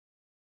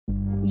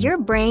Your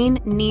brain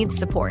needs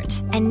support,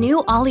 and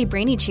new Ollie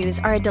Brainy Chews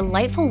are a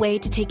delightful way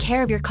to take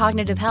care of your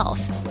cognitive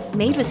health.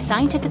 Made with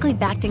scientifically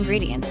backed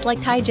ingredients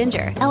like Thai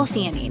ginger,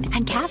 L-theanine,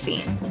 and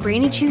caffeine,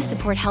 Brainy Chews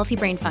support healthy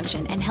brain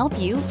function and help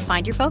you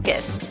find your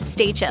focus,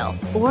 stay chill,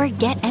 or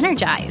get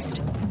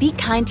energized. Be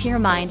kind to your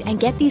mind and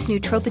get these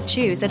nootropic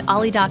chews at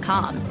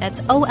ollie.com.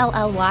 That's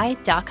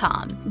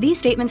OLLY.com. These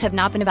statements have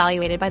not been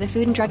evaluated by the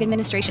Food and Drug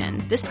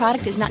Administration. This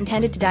product is not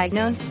intended to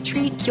diagnose,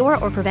 treat, cure,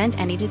 or prevent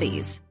any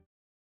disease.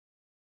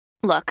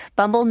 Look,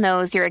 Bumble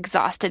knows you're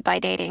exhausted by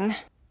dating.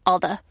 All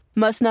the,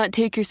 must not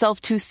take yourself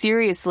too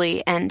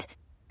seriously, and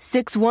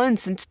 6'1"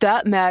 since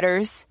that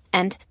matters,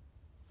 and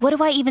what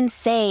do I even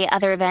say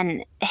other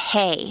than,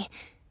 hey?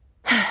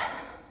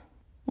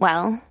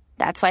 Well,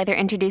 that's why they're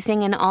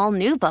introducing an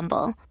all-new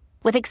Bumble,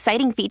 with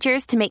exciting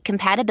features to make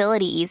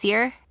compatibility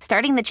easier,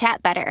 starting the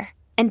chat better,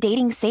 and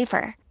dating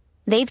safer.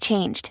 They've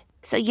changed,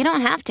 so you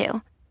don't have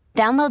to.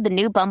 Download the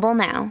new Bumble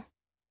now.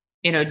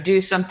 Do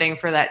something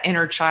for that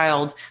inner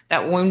child,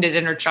 that wounded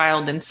inner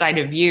child inside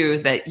of you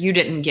that you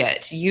didn't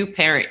get. You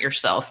parent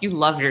yourself. You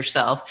love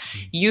yourself.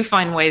 You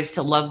find ways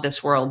to love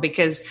this world,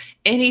 because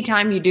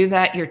anytime you do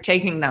that, you're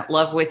taking that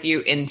love with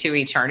you into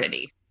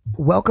eternity.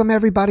 Welcome,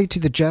 everybody,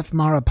 to the Jeff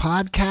Mara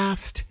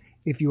podcast.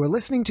 If you are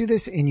listening to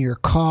this in your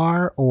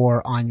car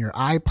or on your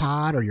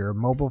iPod or your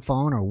mobile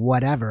phone or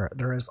whatever,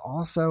 there is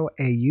also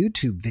a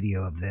YouTube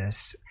video of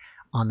this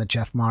on the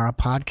Jeff Mara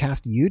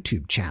podcast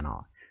YouTube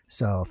channel.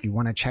 So if you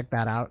want to check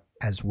that out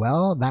as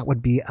well, that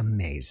would be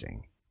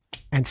amazing.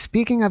 And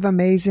speaking of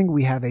amazing,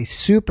 we have a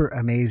super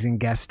amazing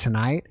guest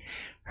tonight.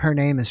 Her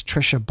name is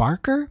Trisha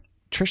Barker.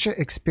 Trisha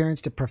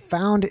experienced a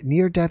profound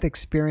near-death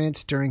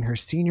experience during her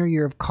senior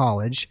year of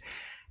college,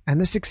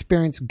 and this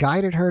experience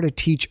guided her to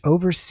teach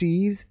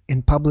overseas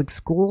in public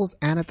schools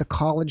and at the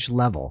college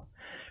level.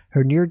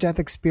 Her near-death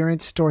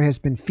experience story has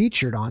been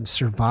featured on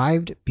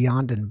Survived,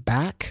 Beyond and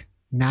Back,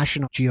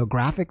 National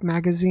Geographic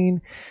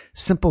Magazine,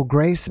 Simple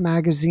Grace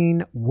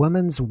Magazine,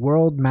 Women's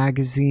World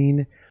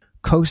Magazine,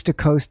 Coast to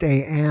Coast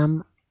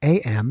AM,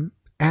 and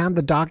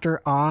the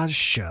Dr. Oz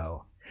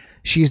Show.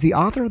 She is the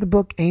author of the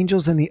book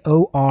Angels in the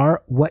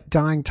OR, What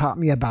Dying Taught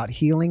Me About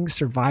Healing,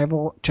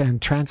 Survival,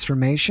 and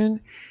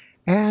Transformation.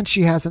 And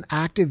she has an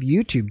active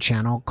YouTube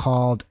channel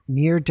called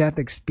Near Death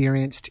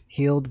Experienced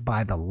Healed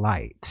by the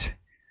Light.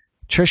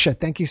 Trisha,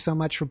 thank you so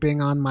much for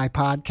being on my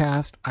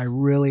podcast. I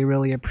really,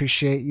 really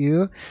appreciate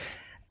you,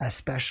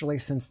 especially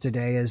since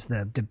today is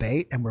the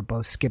debate and we're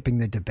both skipping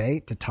the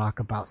debate to talk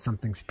about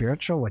something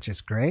spiritual, which is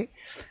great.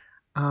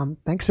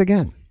 Thanks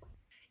again.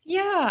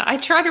 Yeah, I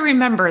try to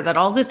remember that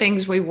all the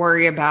things we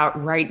worry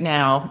about right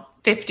now,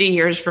 50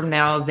 years from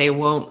now, they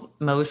won't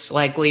most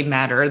likely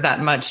matter that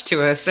much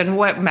to us. And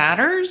what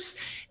matters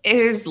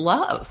is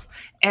love.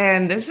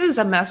 And this is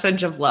a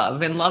message of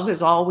love. And love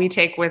is all we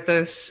take with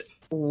us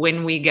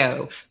when we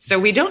go. So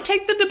we don't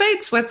take the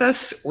debates with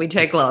us. We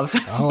take love.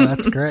 Oh,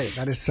 that's great.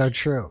 That is so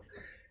true.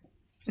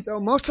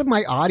 So most of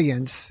my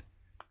audience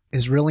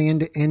is really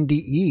into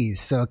NDEs.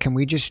 So can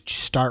we just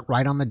start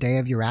right on the day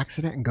of your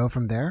accident and go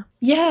from there?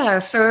 Yeah.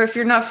 So if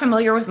you're not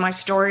familiar with my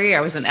story,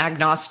 I was an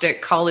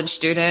agnostic college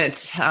student,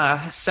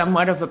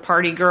 somewhat of a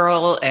party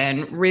girl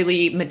and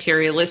really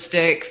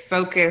materialistic,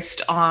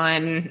 focused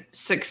on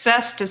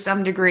success to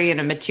some degree in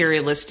a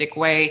materialistic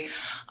way.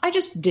 I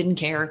just didn't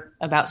care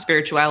about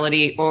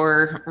spirituality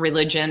or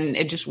religion.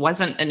 It just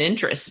wasn't an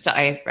interest.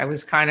 I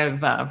was kind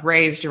of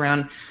raised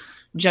around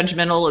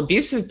judgmental,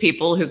 abusive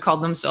people who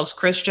called themselves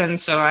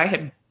Christians. So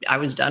I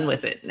was done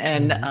with it.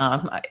 And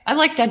I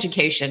liked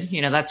education.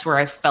 That's where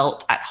I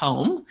felt at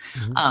home,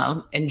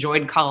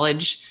 enjoyed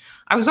college.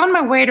 I was on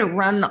my way to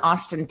run the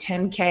Austin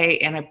 10K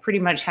and I pretty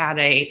much had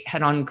a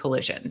head-on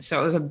collision. So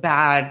it was a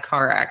bad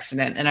car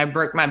accident and I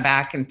broke my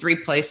back in 3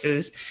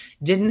 places,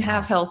 didn't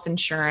have health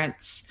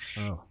insurance.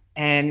 Oh.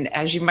 And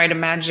as you might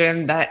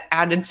imagine, that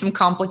added some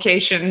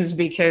complications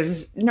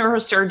because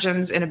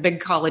neurosurgeons in a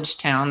big college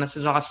town, this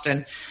is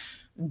Austin,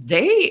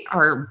 they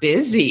are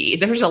busy.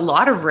 There's a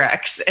lot of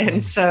wrecks.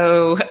 And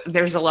so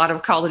there's a lot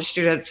of college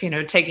students,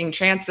 taking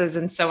chances.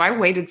 And so I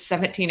waited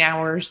 17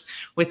 hours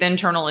with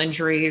internal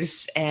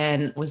injuries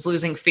and was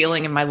losing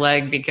feeling in my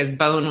leg because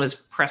bone was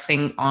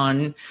pressing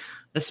on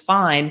the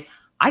spine.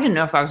 I didn't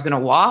know if I was going to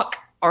walk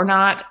or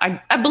not.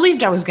 I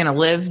believed I was going to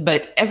live,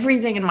 but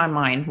everything in my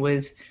mind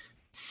was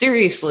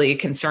seriously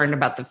concerned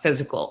about the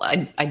physical.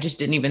 I just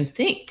didn't even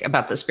think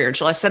about the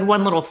spiritual. I said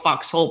one little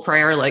foxhole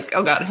prayer, like,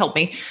 oh God, help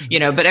me,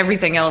 but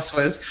everything else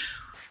was,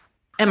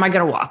 am I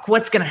going to walk?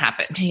 What's going to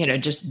happen?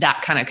 Just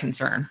that kind of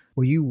concern.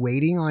 Were you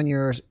waiting on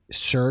your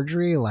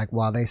surgery, like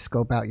while they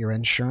scope out your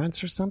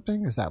insurance or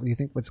something? Is that what you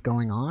think what's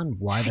going on?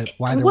 Why there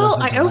was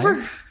a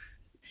delay?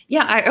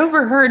 I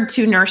overheard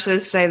 2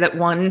 nurses say that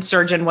one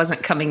surgeon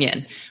wasn't coming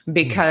in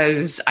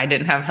because I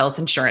didn't have health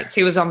insurance.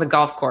 He was on the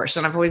golf course,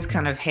 and I've always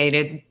kind of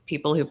hated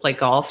people who play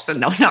golf. So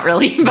no, not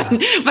really, but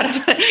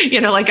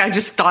like I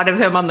just thought of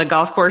him on the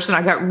golf course and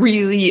I got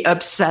really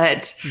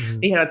upset,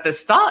 at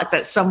this thought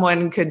that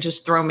someone could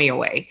just throw me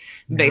away,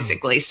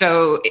 basically.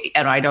 So,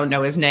 and I don't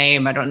know his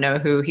name. I don't know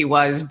who he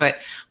was, but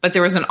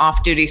there was an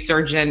off-duty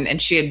surgeon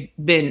and she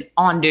had been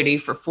on duty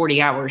for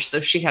 40 hours. So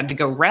she had to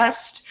go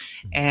rest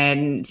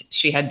and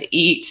she had to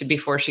eat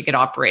before she could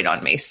operate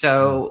on me.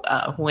 So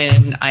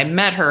when I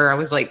met her, I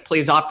was like,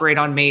 please operate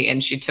on me.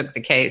 And she took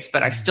the case,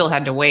 but I still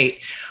had to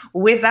wait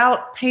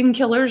without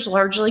painkillers,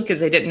 largely because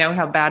they didn't know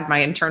how bad my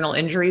internal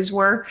injuries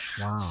were.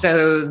 Wow.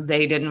 So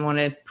they didn't want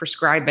to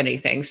prescribe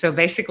anything. So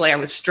basically I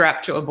was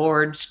strapped to a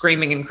board,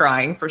 screaming and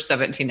crying for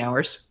 17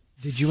 hours.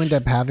 Did you end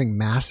up having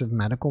massive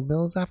medical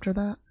bills after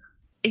that?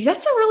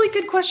 That's a really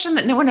good question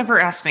that no one ever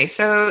asked me.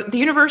 So the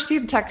University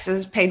of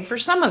Texas paid for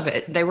some of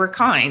it. They were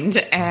kind.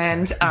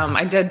 And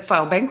I did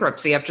file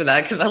bankruptcy after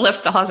that because I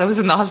left the hospital. I was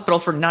in the hospital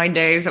for 9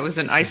 days. I was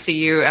in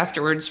ICU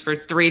afterwards for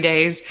 3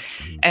 days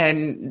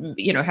and,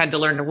 had to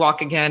learn to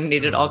walk again,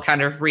 needed all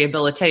kind of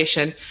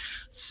rehabilitation.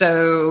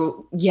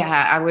 So,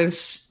 yeah, I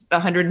was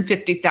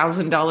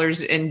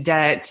 $150,000 in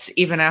debt,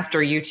 even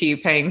after UT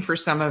paying for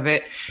some of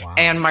it. Wow.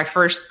 And my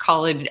first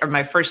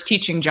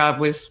teaching job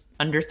was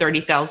under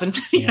 30,000.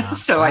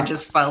 So I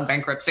just filed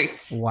bankruptcy.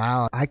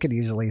 Wow. I could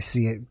easily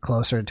see it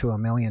closer to $1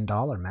 million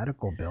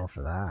medical bill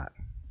for that.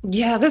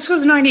 Yeah, this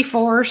was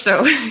 94.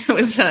 So it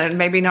was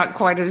maybe not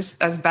quite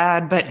as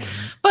bad, but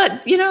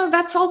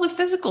that's all the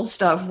physical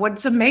stuff.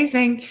 What's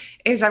amazing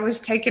is I was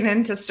taken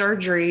into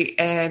surgery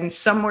and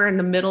somewhere in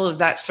the middle of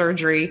that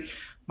surgery,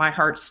 my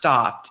heart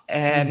stopped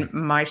and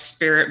my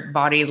spirit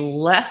body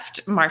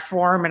left my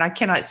form. And I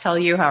cannot tell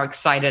you how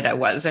excited I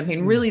was. I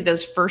mean, really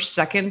those first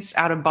seconds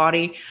out of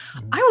body,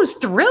 I was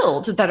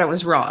thrilled that I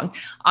was wrong.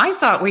 I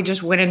thought we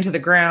just went into the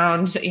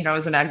ground, I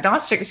was an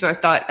agnostic. So I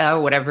thought, oh,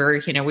 whatever,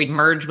 we'd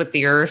merge with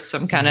the earth,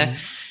 some kind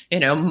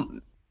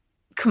of,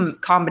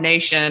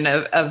 combination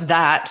of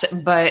that.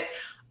 But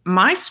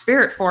my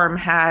spirit form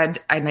had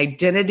an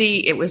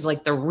identity. It was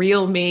like the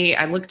real me.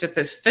 I looked at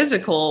this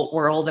physical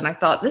world and I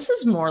thought, this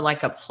is more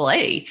like a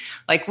play.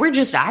 Like we're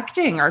just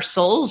acting. Our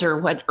souls are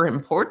what are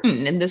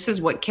important. And this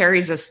is what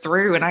carries us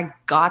through. And I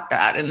got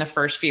that in the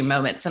first few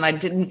moments. And I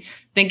didn't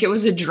think it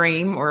was a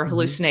dream or a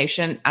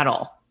hallucination at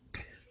all.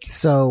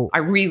 So I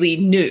really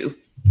knew.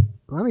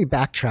 Let me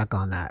backtrack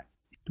on that.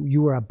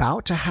 You were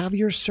about to have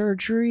your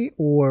surgery,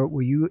 or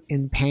were you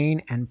in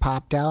pain and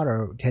popped out,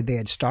 or had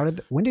they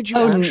started? When did you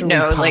actually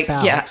pop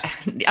out? Yeah,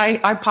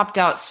 I popped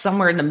out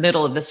somewhere in the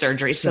middle of the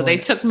surgery. So they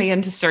took me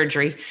into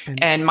surgery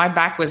and my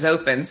back was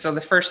open. So the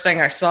first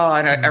thing I saw,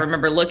 and I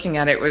remember looking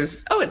at it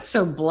was, it's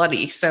so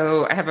bloody.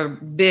 So I have a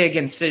big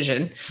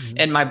incision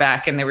in my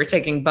back and they were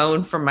taking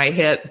bone from my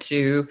hip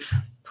to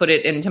put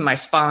it into my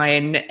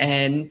spine.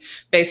 And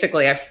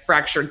basically I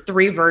fractured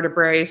 3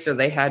 vertebrae. So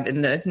they had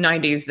in the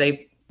 90s,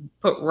 they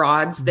put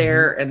rods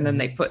there and then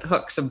they put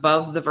hooks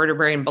above the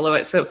vertebrae and below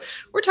it. So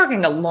we're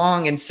talking a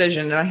long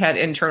incision and I had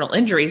internal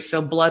injuries.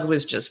 So blood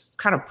was just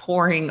kind of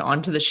pouring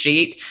onto the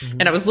sheet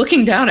and I was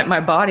looking down at my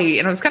body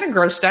and I was kind of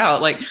grossed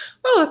out like,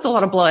 oh, that's a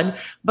lot of blood,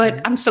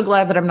 but I'm so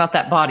glad that I'm not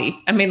that body.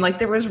 I mean, like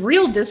there was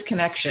real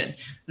disconnection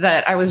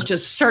that I was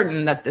just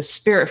certain that the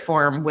spirit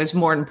form was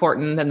more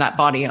important than that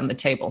body on the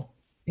table.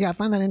 Yeah. I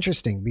find that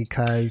interesting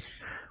because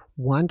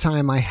one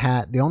time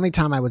the only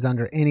time I was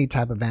under any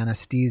type of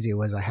anesthesia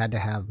was I had to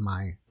have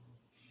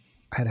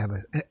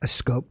a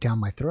scope down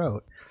my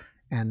throat.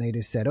 And they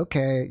just said,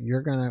 okay,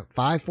 you're going to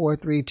 5, 4,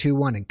 3, 2,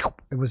 1. And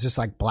it was just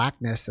like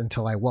blackness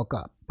until I woke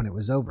up when it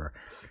was over.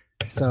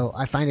 So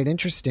I find it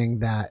interesting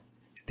that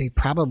they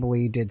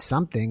probably did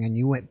something and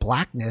you went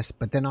blackness,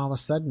 but then all of a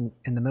sudden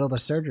in the middle of the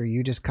surgery,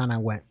 you just kind of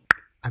went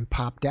and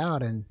popped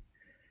out. And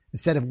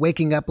instead of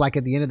waking up like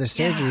at the end of the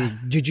surgery,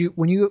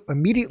 when you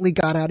immediately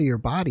got out of your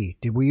body,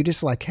 were you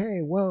just like, hey,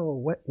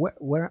 whoa,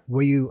 where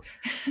were you?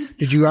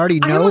 Did you already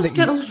know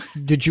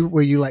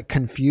were you like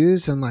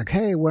confused and like,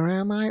 hey, where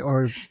am I?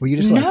 Or were you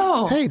just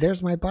like, hey,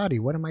 there's my body.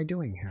 What am I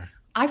doing here?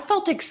 I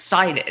felt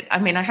excited. I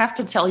mean, I have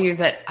to tell you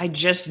that I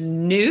just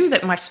knew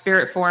that my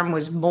spirit form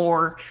was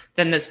more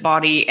than this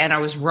body. And I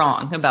was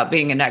wrong about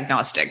being an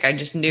agnostic. I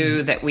just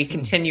knew that we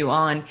continue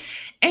on.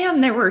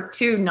 And there were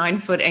 2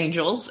 9-foot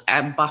angels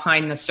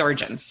behind the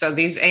surgeons. So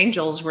these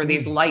angels were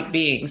these light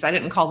beings. I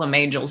didn't call them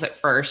angels at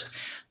first.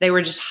 They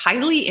were just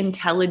highly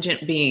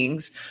intelligent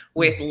beings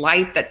with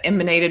light that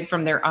emanated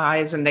from their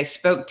eyes, and they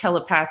spoke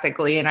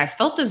telepathically. And I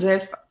felt as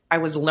if I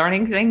was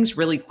learning things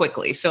really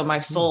quickly. So my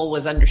soul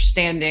was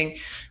understanding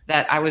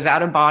that I was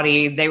out of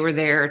body. They were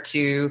there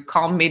to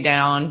calm me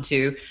down,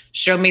 to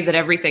show me that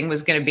everything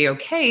was going to be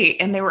okay.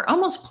 And they were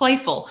almost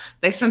playful.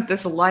 They sent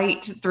this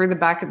light through the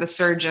back of the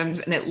surgeons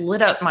and it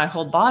lit up my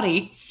whole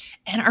body.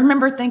 And I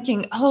remember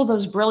thinking, oh,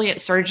 those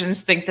brilliant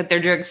surgeons think that they're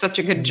doing such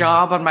a good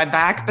job on my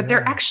back, but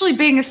they're actually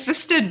being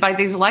assisted by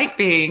these light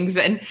beings.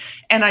 And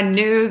I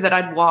knew that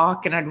I'd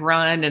walk and I'd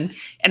run. And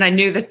I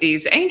knew that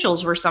these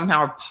angels were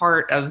somehow a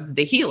part of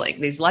the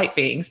healing, these light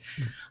beings.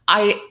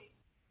 I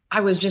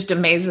was just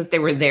amazed that they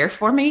were there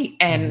for me.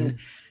 And,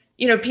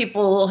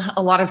 People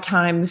a lot of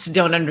times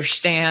don't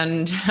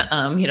understand,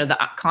 the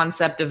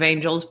concept of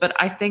angels, but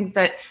I think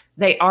that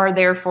they are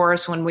there for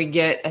us when we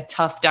get a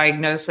tough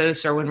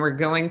diagnosis or when we're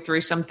going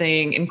through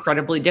something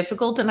incredibly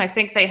difficult. And I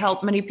think they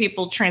help many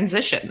people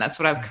transition. That's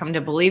what I've come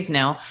to believe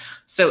now.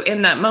 So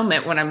in that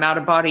moment when I'm out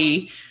of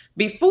body,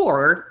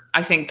 before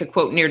I think the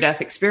quote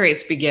near-death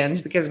experience begins,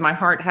 because my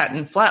heart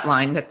hadn't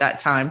flatlined at that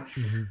time,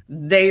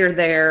 they are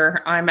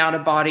there, I'm out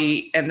of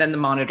body, and then the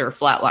monitor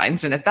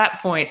flatlines. And at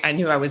that point, I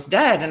knew I was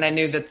dead, and I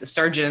knew that the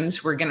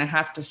surgeons were going to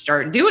have to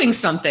start doing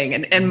something.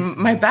 And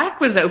my back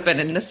was open,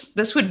 and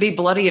this would be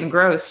bloody and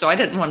gross, so I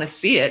didn't want to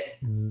see it.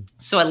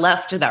 So I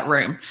left that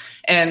room,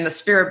 and the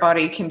spirit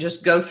body can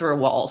just go through a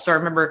wall. So I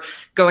remember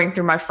going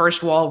through my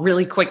first wall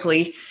really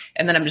quickly,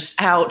 and then I'm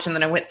just out, and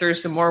then I went through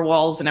some more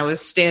walls, and I was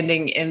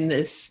standing in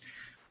this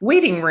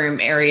waiting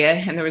room area,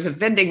 and there was a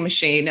vending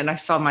machine, and I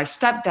saw my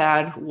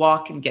stepdad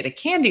walk and get a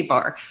candy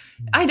bar.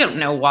 I don't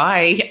know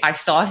why I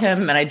saw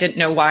him, and I didn't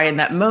know why in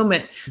that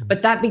moment,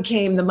 but that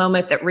became the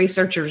moment that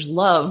researchers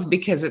love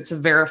because it's a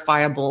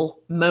verifiable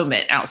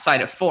moment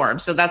outside of form.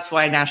 So that's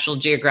why National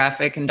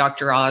Geographic and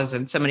Dr. Oz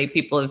and so many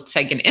people have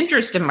taken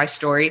interest in my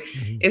story,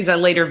 is I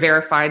later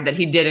verified that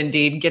he did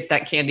indeed get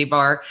that candy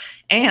bar.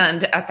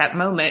 And at that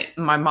moment,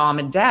 my mom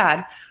and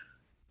dad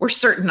were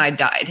certain I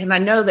died. And I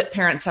know that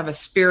parents have a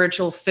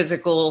spiritual,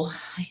 physical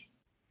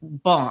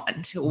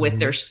bond with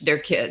their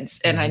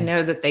kids. And I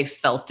know that they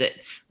felt it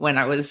when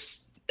I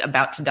was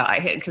about to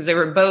die, because they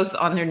were both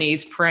on their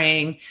knees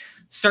praying,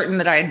 certain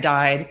that I had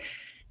died.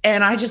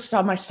 And I just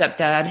saw my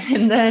stepdad.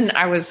 And then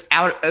I was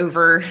out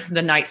over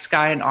the night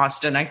sky in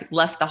Austin. I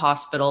left the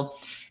hospital.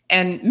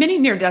 And many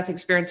near-death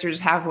experiencers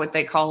have what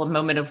they call a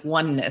moment of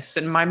oneness.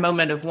 And my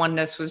moment of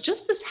oneness was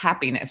just this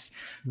happiness.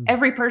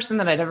 Every person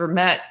that I'd ever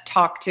met,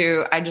 talked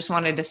to, I just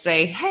wanted to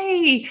say,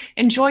 hey,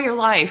 enjoy your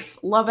life.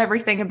 Love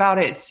everything about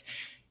it.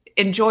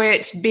 Enjoy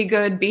it. Be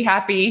good. Be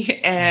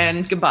happy.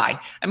 And goodbye.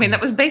 I mean,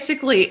 that was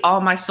basically all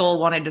my soul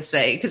wanted to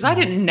say, because I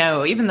didn't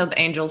know, even though the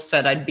angels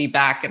said I'd be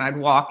back and I'd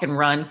walk and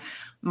run,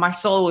 my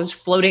soul was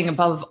floating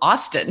above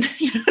Austin.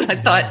 And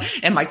I thought,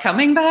 am I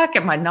coming back?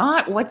 Am I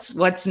not?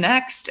 What's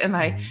next? And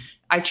I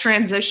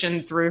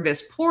transitioned through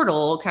this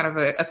portal, kind of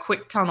a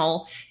quick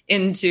tunnel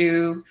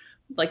into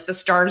like the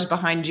stars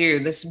behind you,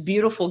 this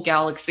beautiful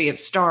galaxy of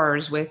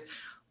stars with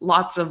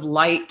lots of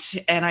light.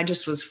 And I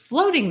just was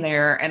floating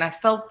there. And I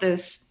felt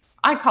this,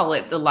 I call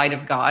it the light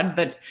of God,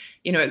 but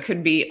it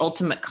could be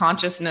ultimate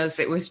consciousness.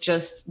 It was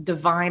just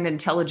divine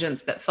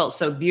intelligence that felt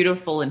so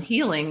beautiful and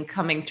healing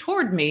coming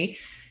toward me.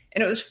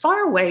 And it was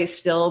far away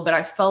still, but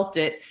I felt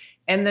it.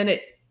 And then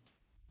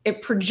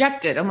it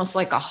projected almost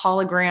like a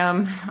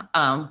hologram,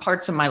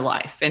 parts of my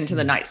life into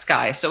the night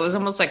sky. So it was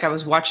almost like I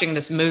was watching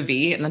this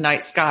movie in the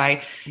night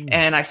sky,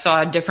 and I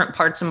saw different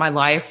parts of my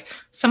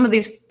life. Some of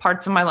these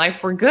parts of my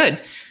life were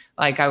good.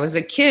 Like I was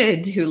a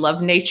kid who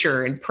loved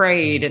nature and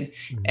prayed,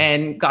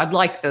 and God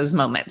liked those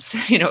moments.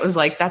 It was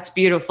like, that's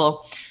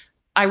beautiful.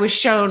 I was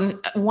shown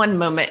one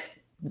moment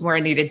where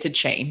I needed to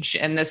change.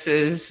 And this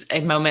is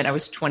a moment, I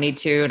was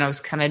 22 and I was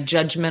kind of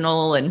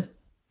judgmental. And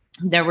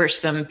there were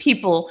some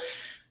people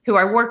who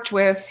I worked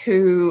with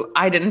who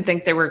I didn't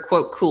think they were,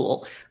 quote,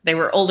 cool. They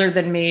were older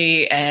than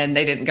me and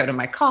they didn't go to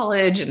my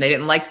college and they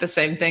didn't like the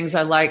same things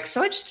I like.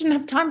 So I just didn't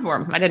have time for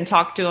them. I didn't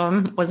talk to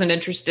them, wasn't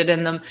interested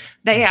in them.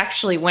 They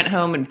actually went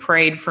home and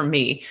prayed for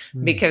me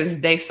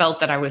because they felt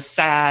that I was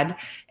sad.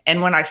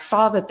 And when I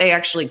saw that they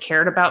actually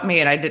cared about me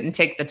and I didn't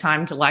take the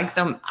time to like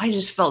them, I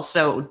just felt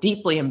so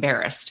deeply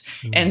embarrassed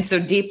and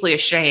so deeply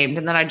ashamed.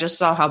 And then I just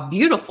saw how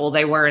beautiful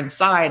they were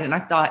inside. And I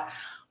thought,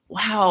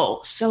 wow,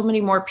 so many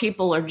more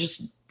people are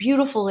just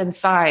beautiful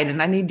inside.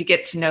 And I need to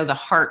get to know the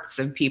hearts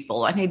of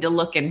people. I need to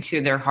look into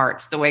their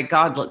hearts the way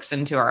God looks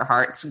into our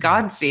hearts.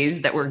 God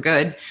sees that we're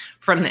good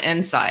from the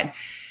inside.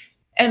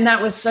 And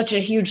that was such a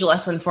huge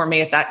lesson for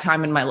me at that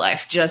time in my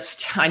life.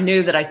 Just, I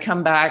knew that I'd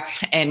come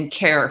back and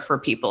care for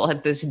people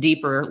at this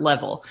deeper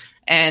level.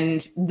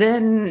 And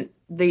then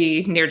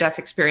the near-death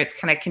experience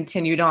kind of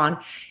continued on.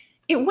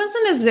 It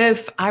wasn't as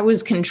if I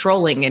was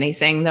controlling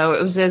anything, though.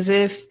 It was as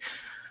if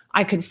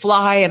I could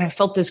fly and I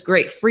felt this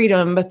great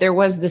freedom, but there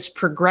was this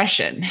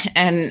progression.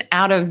 And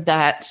out of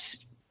that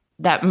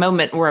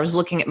moment where I was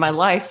looking at my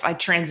life, I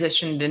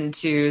transitioned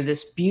into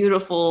this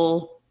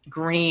beautiful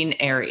green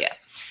area.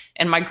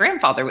 And my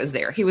grandfather was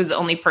there. He was the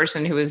only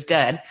person who was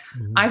dead.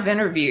 I've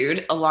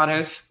interviewed a lot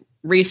of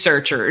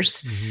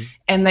researchers,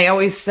 and they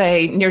always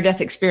say near-death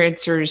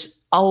experiencers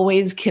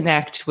always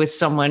connect with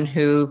someone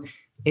who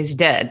is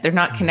dead. They're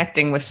not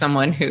connecting with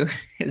someone who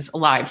is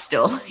alive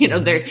still.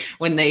 They're,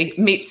 when they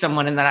meet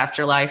someone in that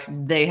afterlife,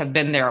 they have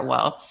been there a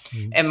while.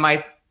 And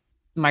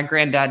my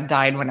granddad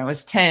died when I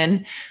was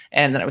 10,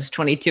 and then I was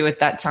 22 at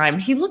that time.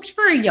 He looked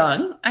very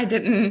young. I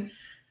didn't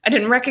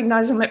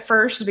recognize him at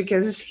first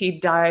because he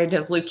died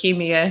of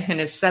leukemia in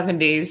his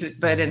 70s,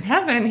 but in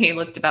heaven, he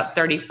looked about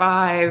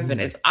 35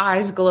 and his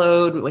eyes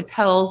glowed with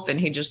health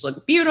and he just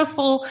looked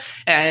beautiful.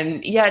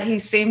 And yet he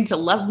seemed to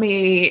love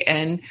me.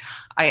 And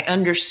I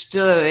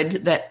understood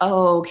that,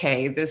 oh,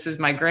 okay, this is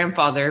my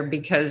grandfather,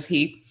 because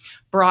he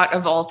brought,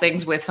 of all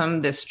things, with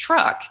him this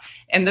truck.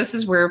 And this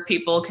is where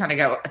people kind of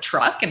go, a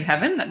truck in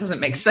heaven? That doesn't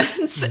make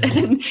sense.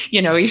 And,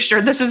 you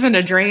sure this isn't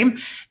a dream?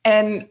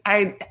 And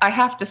I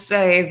have to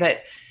say that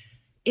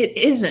it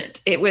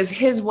isn't. It was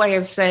his way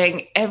of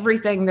saying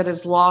everything that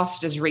is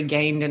lost is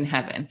regained in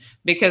heaven,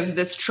 because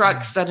this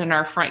truck sat in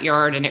our front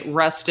yard and it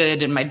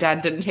rusted and my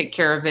dad didn't take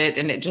care of it.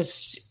 And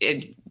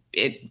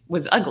it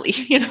was ugly,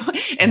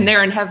 and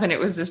there in heaven, it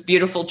was this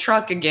beautiful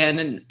truck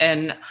again.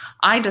 And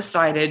I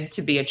decided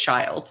to be a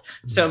child.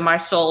 So my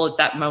soul at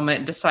that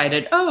moment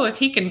decided, oh, if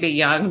he can be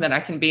young, then I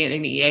can be at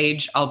any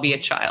age, I'll be a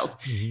child.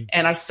 Mm-hmm.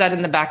 And I sat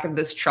in the back of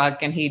this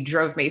truck and he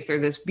drove me through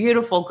this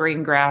beautiful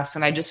green grass.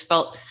 And I just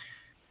felt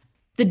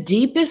the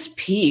deepest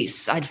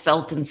peace I'd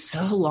felt in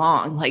so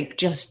long, like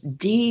just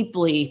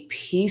deeply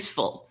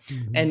peaceful.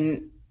 Mm-hmm.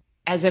 And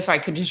as if I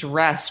could just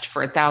rest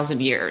for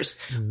 1,000 years.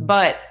 Mm-hmm.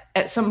 But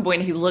at some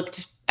point he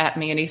looked at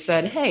me and he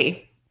said,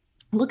 hey,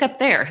 look up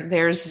there.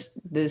 There's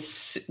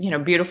this,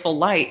 beautiful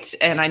light.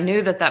 And I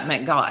knew that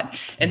meant God.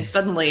 Mm-hmm. And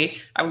suddenly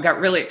I got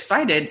really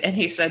excited. And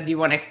he said, do you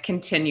want to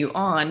continue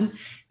on?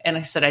 And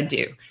I said, I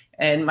do.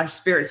 And my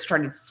spirit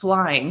started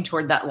flying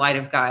toward that light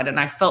of God. And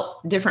I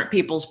felt different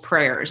people's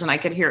prayers and I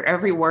could hear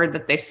every word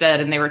that they said.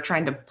 And they were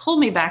trying to pull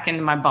me back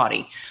into my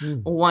body.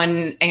 Mm.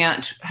 One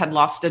aunt had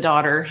lost a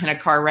daughter in a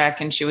car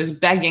wreck and she was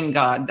begging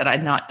God that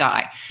I'd not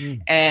die.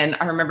 Mm. And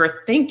I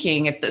remember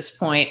thinking at this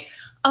point,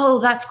 oh,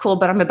 that's cool,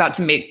 but I'm about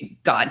to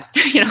meet God.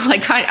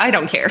 I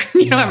don't care.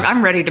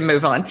 I'm ready to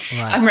move on. Right.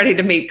 I'm ready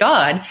to meet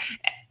God.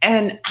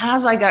 And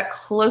as I got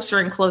closer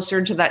and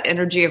closer to that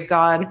energy of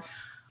God,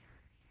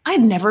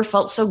 I'd never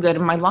felt so good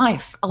in my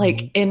life.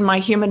 Like in my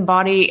human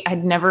body,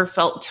 I'd never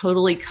felt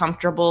totally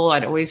comfortable.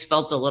 I'd always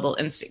felt a little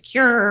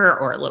insecure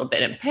or a little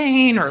bit in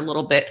pain or a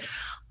little bit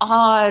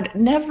odd,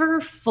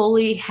 never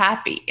fully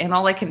happy. And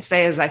all I can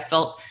say is I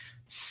felt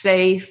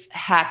safe,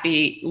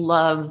 happy,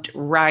 loved,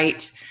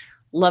 right,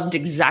 loved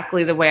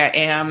exactly the way I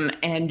am,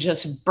 and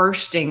just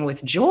bursting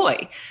with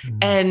joy. Mm-hmm.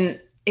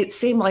 And it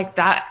seemed like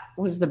that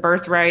was the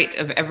birthright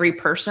of every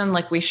person.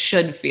 Like we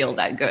should feel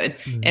that good.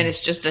 Mm-hmm. And it's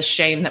just a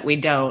shame that we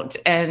don't.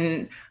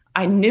 And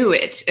I knew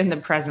it in the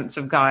presence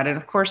of God. And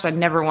of course I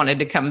never wanted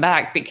to come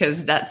back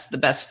because that's the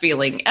best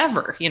feeling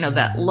ever. Mm-hmm.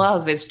 That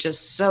love is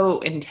just so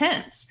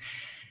intense.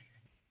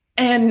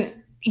 And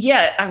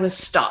yet I was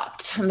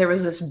stopped and there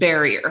was this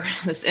barrier,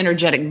 this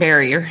energetic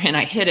barrier, and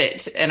I hit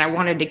it and I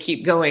wanted to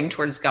keep going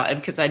towards God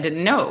because I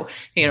didn't know,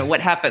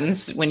 what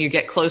happens when you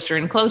get closer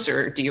and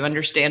closer. Do you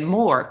understand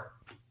more?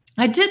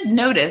 I did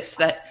notice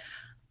that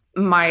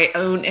my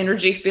own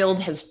energy field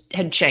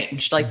had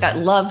changed, like that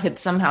love had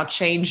somehow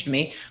changed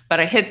me,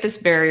 but I hit this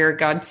barrier.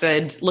 God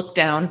said, look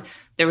down.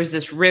 There was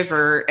this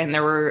river and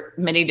there were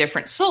many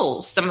different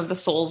souls. Some of the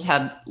souls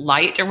had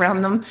light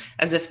around them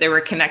as if they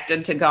were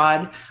connected to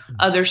God.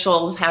 Other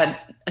souls had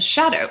a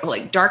shadow,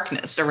 like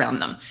darkness around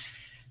them.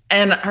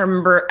 And I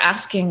remember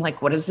asking,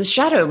 like, what does the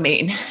shadow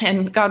mean?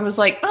 And God was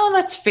like, oh,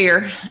 that's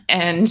fear.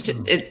 And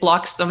it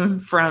blocks them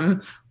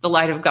from the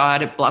light of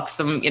God. It blocks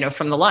them,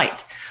 from the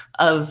light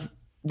of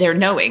their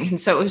knowing. And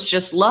so it was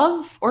just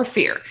love or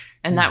fear.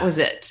 And that was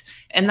it.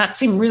 And that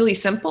seemed really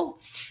simple.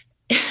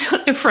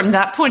 From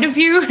that point of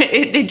view,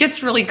 it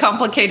gets really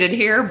complicated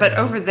here. But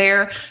over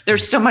there,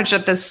 there's so much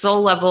at this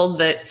soul level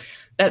that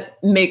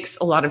makes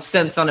a lot of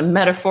sense on a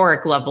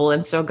metaphoric level.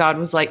 And so God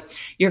was like,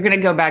 you're going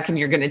to go back and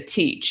you're going to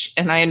teach.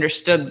 And I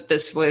understood that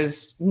this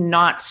was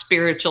not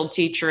spiritual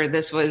teacher.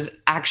 This was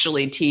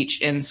actually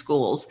teach in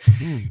schools.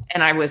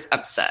 And I was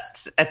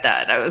upset at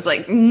that. I was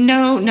like,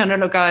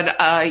 no, God,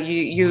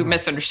 you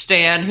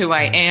misunderstand who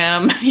I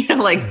am.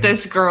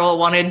 This girl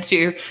wanted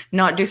to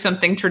not do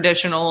something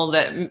traditional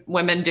that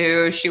women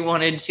do. She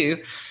wanted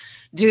to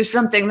do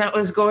something that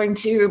was going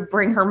to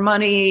bring her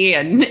money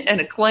and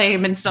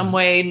acclaim in some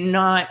way,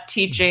 not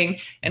teaching.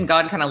 And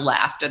God kind of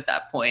laughed at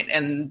that point.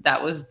 And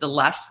that was the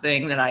last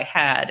thing that I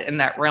had in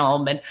that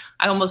realm. And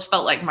I almost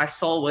felt like my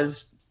soul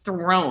was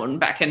thrown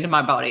back into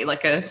my body,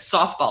 like a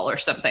softball or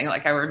something.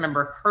 Like I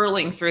remember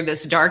hurling through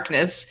this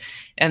darkness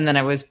and then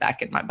I was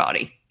back in my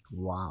body.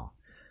 Wow.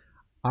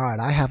 All right.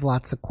 I have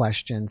lots of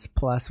questions.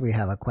 Plus we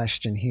have a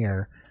question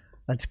here.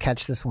 Let's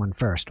catch this one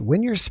first.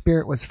 When your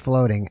spirit was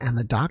floating and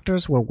the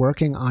doctors were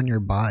working on your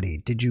body,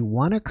 did you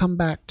want to come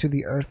back to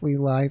the earthly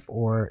life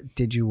or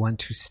did you want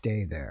to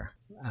stay there?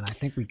 And I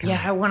think we can.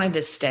 Yeah, I wanted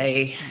to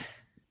stay.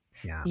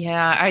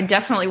 Yeah, I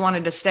definitely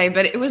wanted to stay,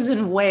 but it was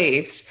in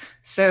waves.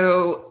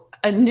 So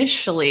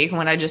initially,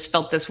 when I just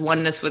felt this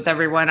oneness with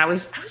everyone, I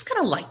was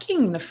kind of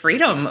liking the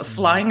freedom of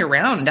flying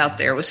around out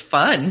there. It was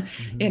fun.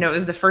 It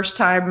was the first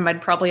time I'd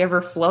probably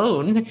ever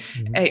flown.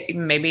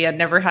 Maybe I'd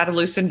never had a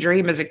lucid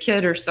dream as a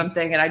kid or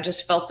something. And I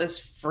just felt this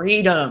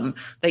freedom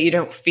that you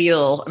don't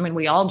feel. I mean,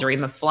 we all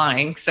dream of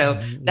flying.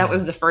 So that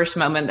was the first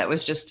moment that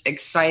was just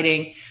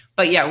exciting.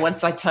 But yeah,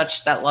 once I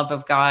touched that love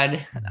of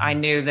God, I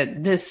knew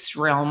that this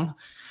realm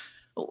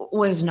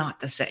was not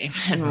the same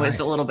and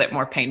was a little bit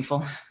more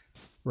painful.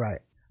 Right.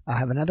 I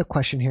have another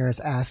question here is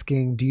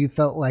asking, do you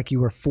felt like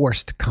you were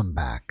forced to come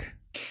back?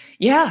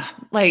 Yeah,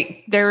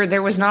 like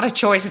there was not a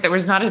choice. There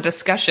was not a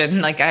discussion.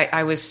 Like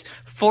I was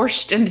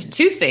forced into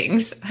two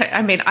things.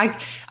 I mean,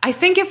 I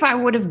think if I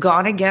would have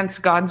gone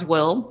against God's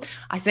will,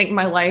 I think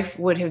my life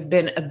would have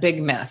been a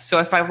big mess. So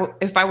if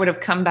I would have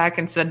come back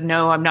and said,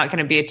 no, I'm not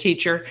going to be a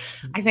teacher,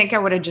 I think I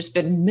would have just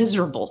been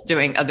miserable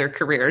doing other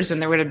careers.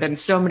 And there would have been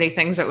so many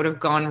things that would have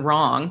gone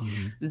wrong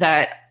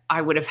that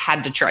I would have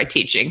had to try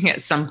teaching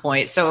at some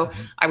point. So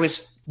I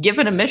was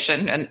given a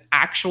mission, an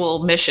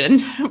actual mission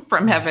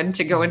from heaven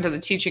to go into the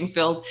teaching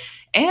field.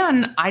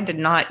 And I did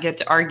not get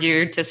to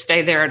argue to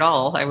stay there at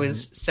all. I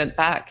was sent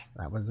back.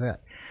 That was it.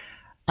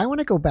 I want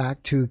to go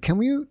back to,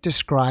 can you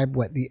describe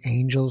what the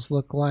angels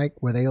look like?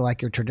 Were they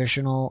like your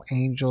traditional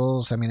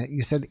angels? I mean,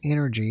 you said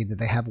energy. Did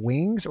they have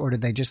wings, or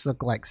did they just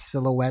look like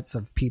silhouettes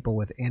of people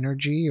with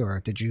energy?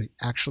 Or could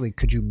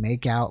you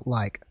make out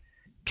like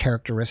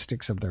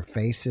characteristics of their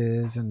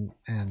faces and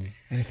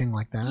anything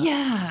like that?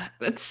 Yeah,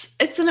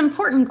 it's an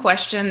important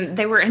question.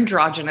 They were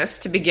androgynous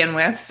to begin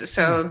with.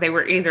 So they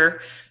were either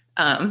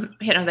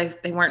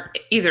they weren't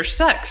either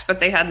sex, but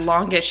they had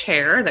longish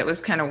hair that was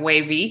kind of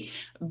wavy,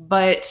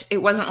 but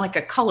it wasn't like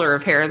a color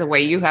of hair the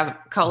way you have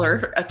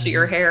color to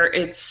your hair.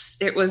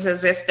 It was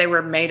as if they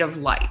were made of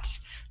light,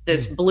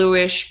 this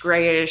bluish,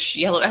 grayish,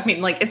 yellow. I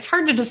mean, like, it's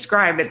hard to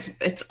describe.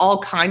 It's all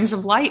kinds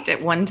of light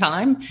at one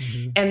time.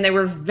 And they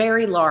were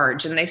very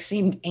large, and they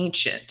seemed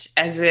ancient,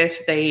 as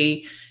if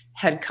they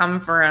had come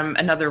from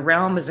another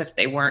realm, as if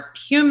they weren't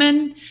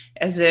human,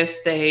 as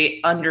if they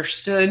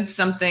understood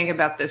something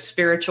about the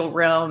spiritual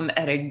realm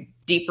at a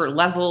deeper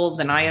level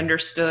than I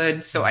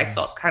understood. So I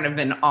felt kind of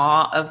in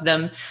awe of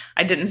them.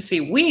 I didn't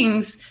see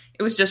wings.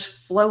 It was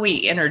just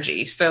flowy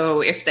energy.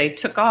 So if they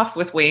took off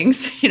with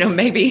wings,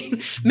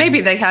 maybe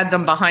they had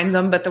them behind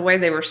them, but the way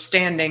they were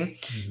standing,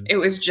 it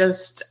was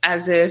just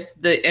as if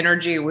the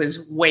energy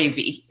was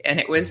wavy.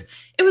 And it was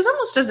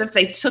almost as if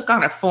they took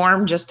on a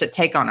form just to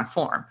take on a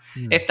form,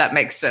 if that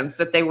makes sense,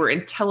 that they were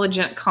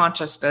intelligent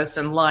consciousness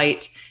and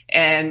light.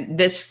 And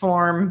this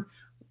form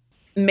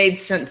made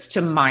sense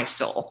to my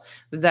soul,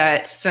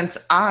 that since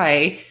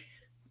I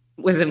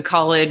was in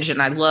college and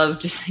I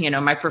loved,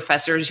 my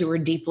professors who were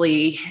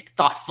deeply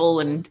thoughtful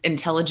and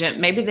intelligent,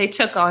 maybe they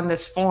took on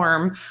this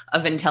form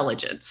of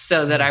intelligence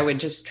so that I would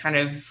just kind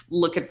of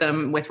look at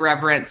them with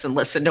reverence and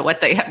listen to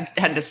what they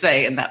had to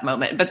say in that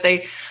moment. But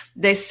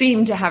they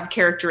seemed to have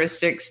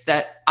characteristics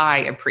that I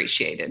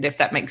appreciated, if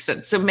that makes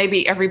sense. So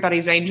maybe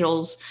everybody's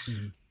angels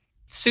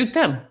suit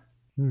them.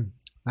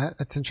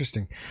 That's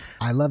interesting.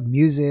 I love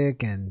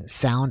music and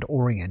sound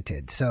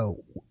oriented.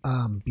 So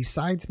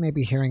besides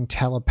maybe hearing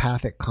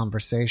telepathic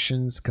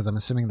conversations, because I'm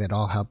assuming that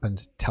all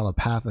happened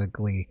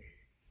telepathically,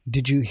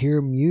 did you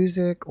hear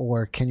music,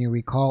 or can you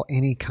recall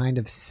any kind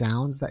of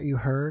sounds that you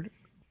heard?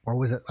 Or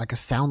was it like a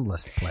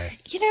soundless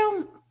place?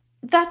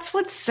 That's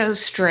what's so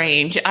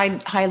strange.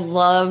 I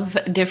love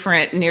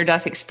different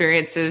near-death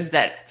experiences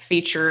that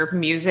feature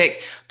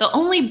music. The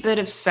only bit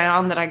of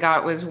sound that I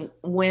got was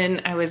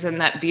when I was in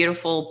that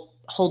beautiful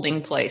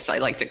holding place, I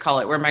like to call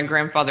it, where my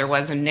grandfather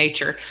was in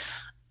nature.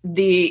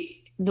 The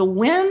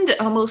wind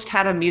almost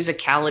had a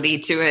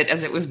musicality to it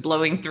as it was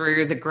blowing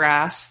through the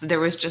grass. There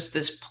was just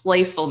this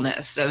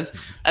playfulness of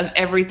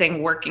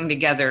everything working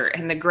together,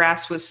 and the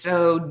grass was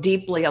so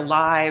deeply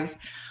alive.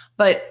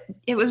 But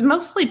it was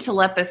mostly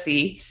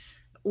telepathy.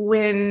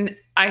 When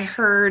I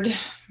heard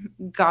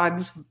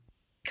God's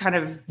kind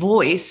of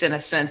voice, in a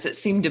sense, it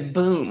seemed to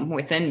boom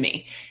within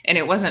me, and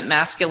it wasn't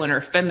masculine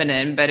or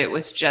feminine, but it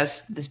was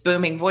just this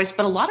booming voice.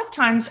 But a lot of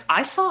times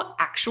I saw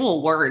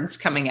actual words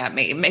coming at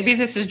me. Maybe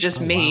this is just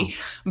me,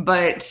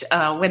 but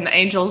when the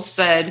angels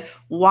said,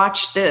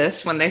 "Watch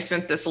this," when they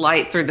sent this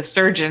light through the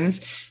surgeons,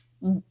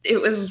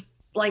 it was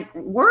like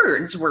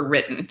words were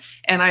written.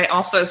 And I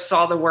also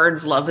saw the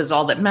words, "Love is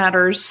all that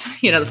matters,"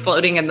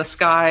 floating in the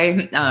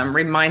sky,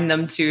 remind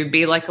them to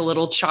be like a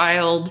little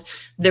child.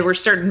 There were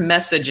certain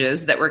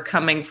messages that were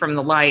coming from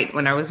the light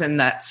when I was in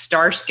that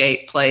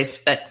Starscape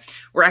place that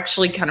were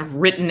actually kind of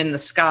written in the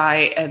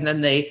sky. And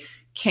then they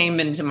came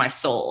into my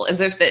soul as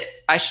if that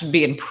I should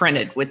be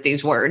imprinted with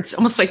these words,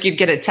 almost like you'd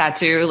get a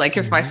tattoo. Like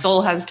if my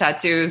soul has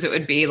tattoos, it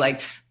would be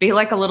like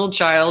a little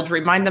child,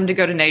 remind them to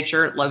go to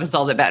nature. Love is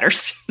all that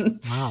matters.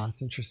 Wow,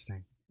 that's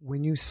interesting.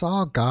 When you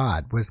saw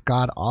God, was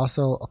God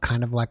also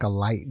kind of like a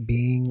light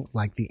being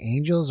like the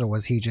angels, or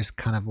was he just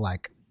kind of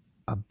like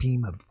a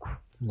beam of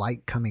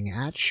light coming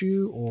at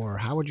you, or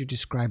how would you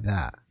describe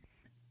that?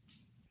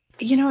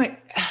 It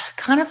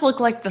kind of looked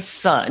like the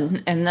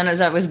sun. And then as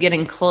I was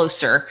getting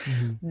closer,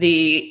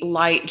 the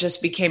light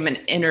just became an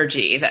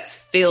energy that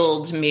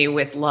filled me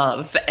with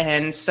love.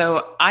 And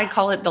so I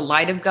call it the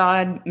light of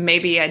God.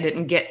 Maybe I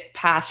didn't get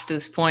past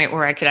this point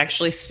where I could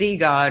actually see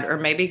God, or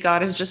maybe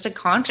God is just a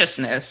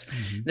consciousness,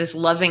 this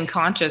loving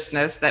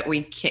consciousness that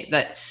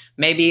that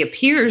maybe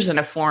appears in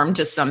a form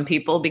to some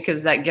people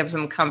because that gives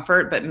them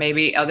comfort, but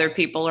maybe other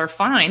people are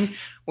fine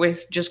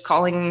with just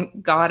calling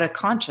God a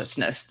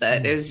consciousness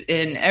that is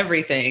in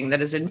everything,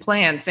 that is in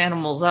plants,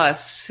 animals,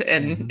 us,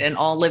 and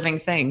all living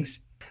things.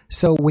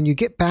 So when you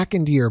get back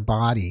into your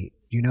body,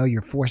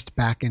 you're forced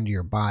back into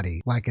your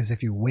body, like as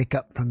if you wake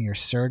up from your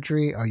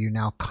surgery. Are you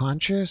now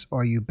conscious,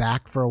 or are you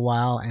back for a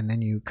while and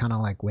then you kind of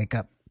like wake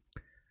up,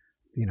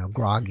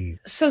 groggy?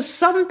 So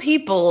some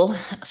people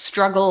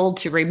struggle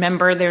to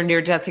remember their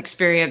near-death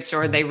experience,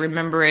 or they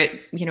remember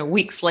it,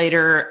 weeks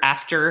later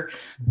after.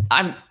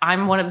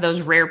 I'm one of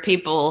those rare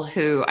people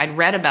who I'd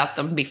read about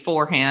them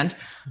beforehand.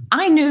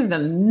 I knew the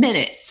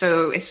minute.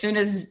 So as soon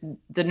as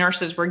the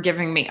nurses were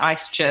giving me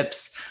ice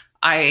chips,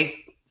 I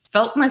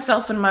felt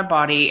myself in my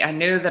body. I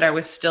knew that I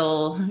was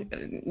still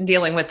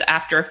dealing with the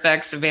after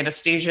effects of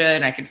anesthesia,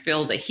 and I could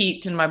feel the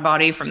heat in my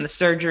body from the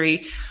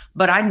surgery.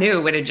 But I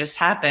knew it had just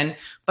happened.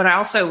 But I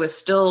also was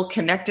still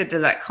connected to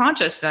that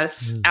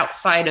consciousness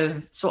outside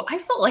of. So I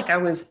felt like I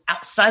was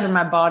outside of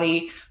my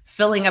body,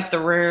 filling up the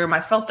room. I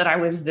felt that I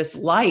was this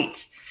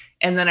light,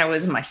 and then I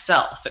was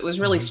myself. It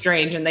was really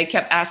strange. And they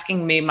kept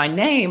asking me my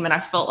name, and I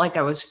felt like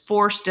I was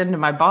forced into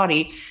my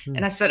body.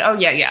 And I said, oh,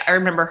 yeah, I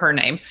remember her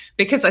name,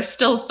 because I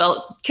still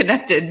felt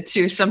connected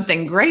to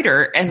something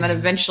greater. And then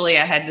eventually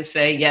I had to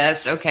say,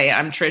 yes, okay,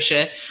 I'm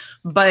Trisha.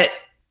 But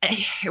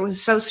it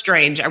was so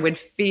strange. I would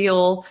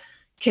feel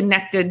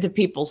connected to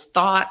people's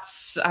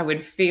thoughts. I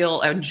would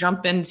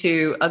jump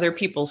into other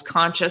people's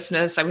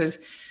consciousness.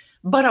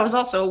 But I was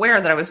also aware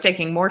that I was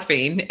taking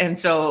morphine. And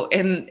so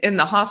in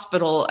the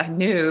hospital, I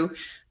knew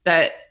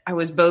that I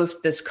was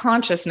both this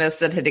consciousness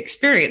that had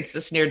experienced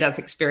this near-death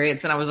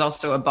experience, and I was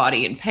also a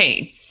body in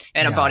pain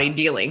and a body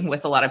dealing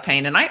with a lot of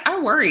pain. And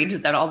I worried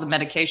that all the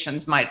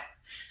medications might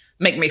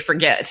make me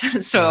forget.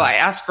 So I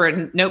asked for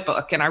a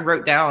notebook and I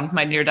wrote down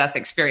my near-death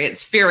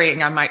experience,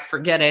 fearing I might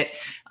forget it.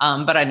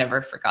 But I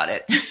never forgot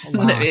it.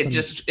 Wow,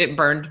 it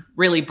burned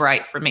really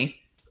bright for me.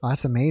 Oh,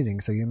 that's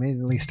amazing. So you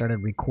immediately started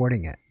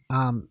recording it.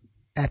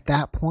 At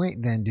that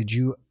point, then, did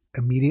you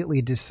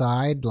immediately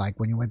decide, like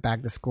when you went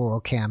back to school,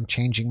 okay, I'm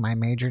changing my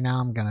major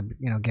now, I'm going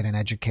to, get an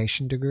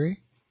education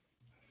degree?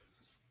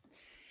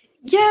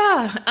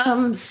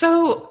 Yeah.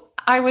 So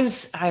I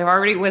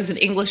already was an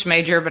English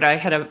major, but I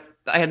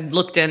had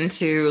looked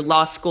into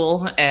law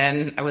school,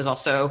 and I was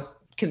also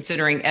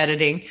considering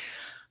editing.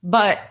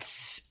 But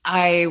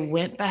I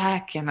went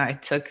back and I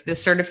took the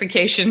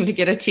certification to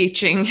get a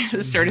teaching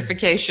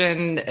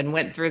certification, and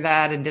went through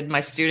that and did my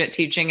student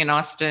teaching in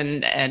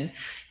Austin, and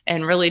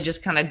really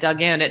just kind of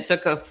dug in. It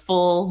took a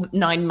full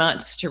 9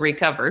 months to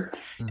recover.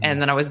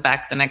 And then I was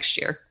back the next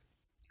year.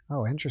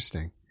 Oh,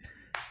 interesting.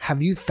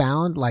 Have you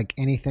found like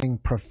anything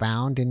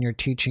profound in your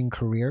teaching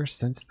career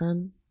since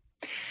then?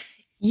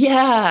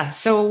 Yeah.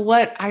 So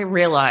what I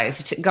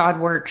realized, God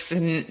works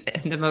in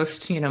the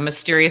most,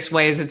 mysterious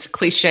ways. It's a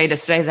cliche to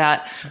say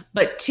that,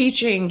 but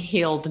teaching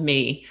healed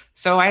me.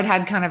 So I'd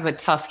had kind of a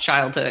tough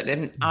childhood,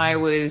 and I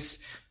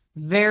was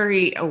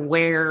very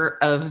aware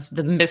of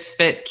the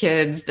misfit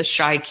kids, the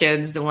shy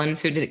kids, the ones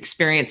who had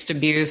experienced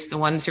abuse, the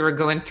ones who were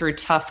going through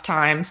tough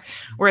times.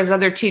 Whereas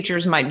other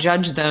teachers might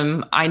judge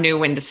them, I knew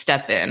when to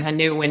step in. I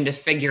knew when to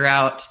figure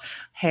out,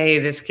 hey,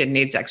 this kid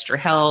needs extra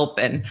help,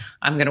 and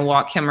I'm going to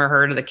walk him or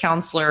her to the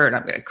counselor, and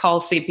I'm going to call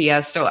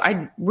CPS. So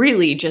I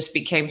really just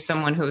became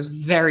someone who was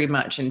very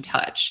much in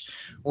touch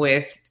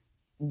with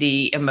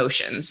the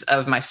emotions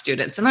of my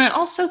students. And I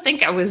also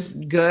think I was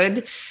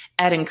good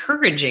at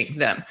encouraging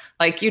them.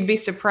 Like, you'd be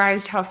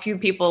surprised how few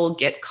people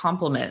get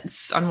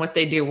compliments on what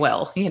they do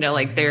well.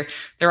 Like they're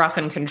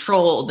often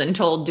controlled and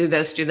told, do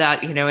this, do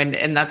that,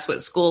 and that's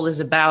what school is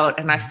about.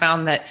 And I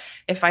found that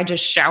if I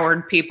just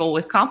showered people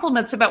with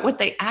compliments about what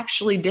they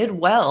actually did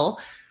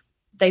well,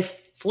 they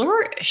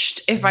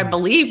flourished. If I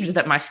believed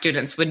that my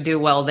students would do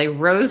well, they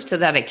rose to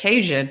that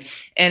occasion,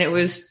 and it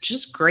was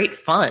just great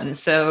fun.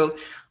 So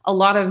a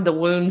lot of the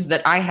wounds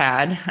that I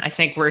had, I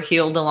think, were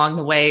healed along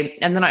the way.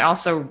 And then I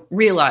also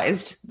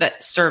realized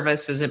that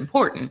service is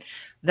important,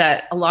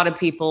 that a lot of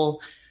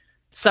people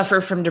suffer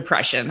from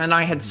depression, and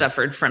I had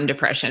suffered from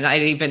depression.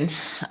 I'd even,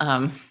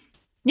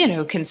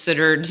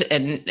 considered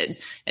and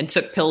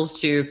took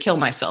pills to kill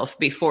myself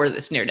before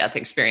this near-death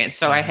experience.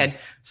 So I had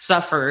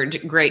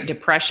suffered great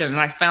depression. And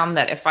I found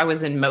that if I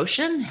was in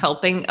motion,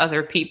 helping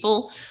other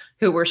people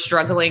who were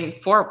struggling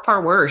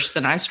far worse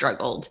than I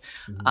struggled,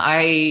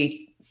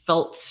 I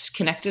felt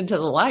connected to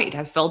the light.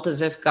 I felt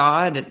as if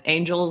God and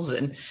angels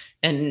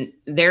and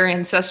their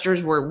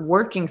ancestors were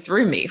working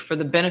through me for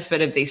the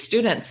benefit of these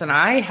students. And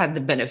I had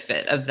the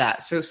benefit of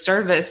that. So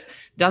service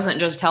doesn't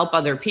just help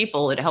other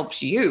people, it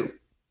helps you.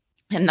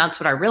 And that's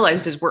what I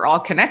realized, is we're all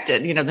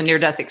connected. The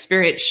near-death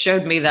experience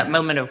showed me that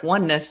moment of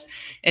oneness,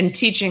 and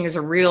teaching is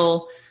a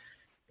real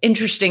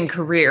interesting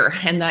career,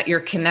 and that you're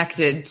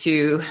connected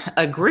to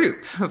a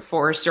group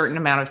for a certain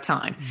amount of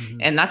time.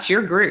 And that's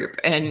your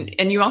group. And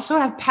you also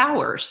have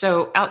power.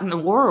 So out in the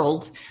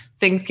world,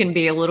 things can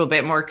be a little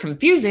bit more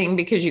confusing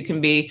because you can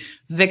be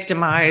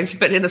victimized.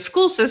 But in a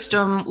school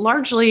system,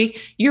 largely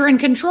you're in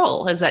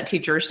control as that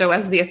teacher. So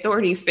as the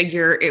authority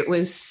figure, it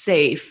was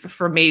safe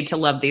for me to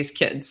love these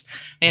kids,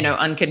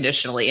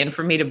 unconditionally, and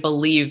for me to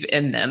believe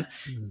in them.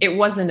 It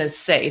wasn't as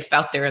safe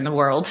out there in the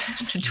world.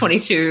 As a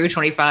 22,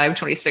 25,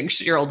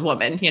 26-year-old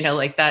woman,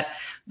 like that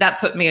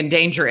put me in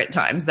danger at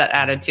times, that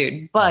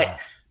attitude. But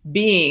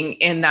being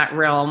in that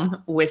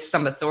realm with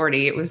some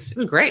authority. It was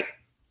great.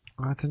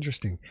 Oh, that's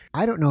interesting.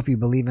 I don't know if you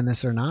believe in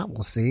this or not.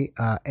 We'll see.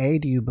 A,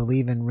 do you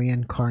believe in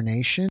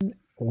reincarnation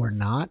or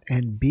not?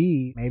 And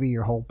B, maybe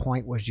your whole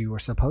point was you were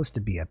supposed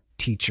to be a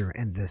teacher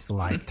in this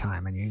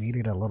lifetime and you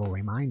needed a little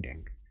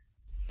reminding.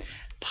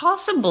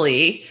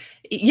 Possibly.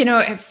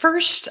 At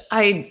first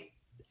I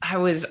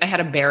had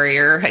a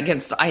barrier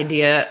against the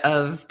idea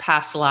of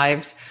past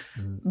lives,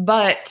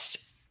 but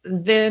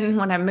then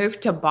when I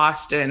moved to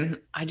Boston,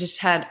 I just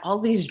had all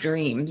these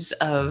dreams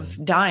of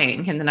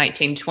dying in the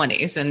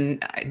 1920s.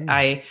 And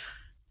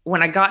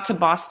when I got to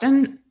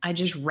Boston, I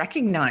just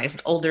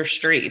recognized older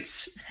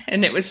streets,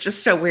 and it was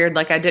just so weird.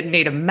 Like, I didn't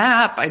need a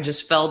map. I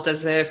just felt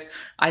as if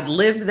I'd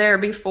lived there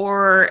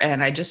before,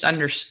 and I just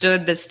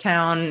understood this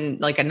town,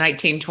 like a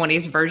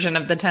 1920s version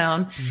of the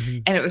town.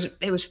 And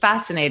it was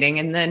fascinating.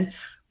 And then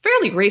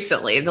fairly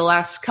recently, the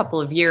last couple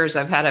of years,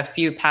 I've had a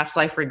few past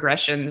life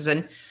regressions,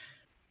 and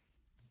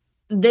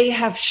they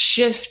have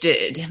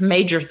shifted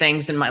major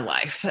things in my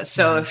life.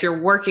 So if you're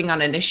working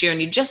on an issue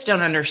and you just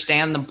don't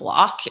understand the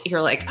block,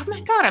 you're like, oh my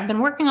God, I've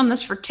been working on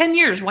this for 10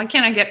 years. Why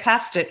can't I get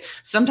past it?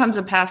 Sometimes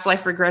a past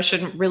life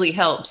regression really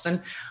helps.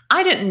 And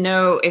I didn't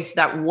know if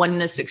that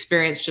oneness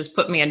experience just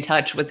put me in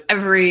touch with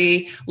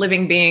every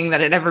living being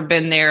that had ever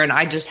been there, and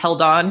I just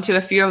held on to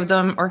a few of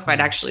them, or if I'd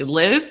actually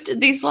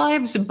lived these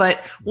lives. But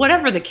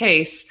whatever the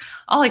case,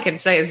 all I can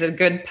say is a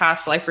good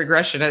past life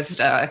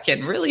regressionist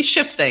can really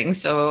shift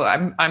things. So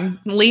I'm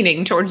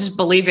leaning towards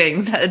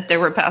believing that there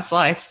were past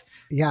lives.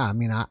 Yeah, I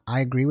mean, I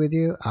agree with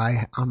you.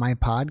 On my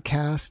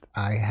podcast,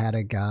 I had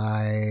a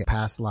guy,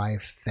 past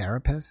life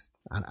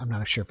therapist. I'm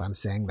not sure if I'm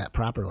saying that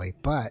properly,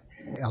 but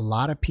a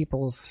lot of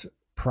people's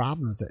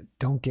problems that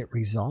don't get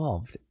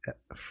resolved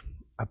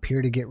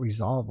appear to get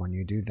resolved when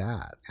you do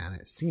that. And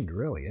it seemed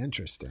really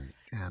interesting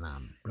and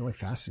really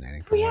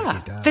fascinating for what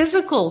he does.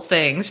 Physical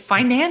things,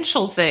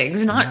 financial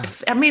things,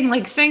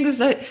 like things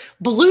that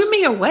blew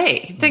me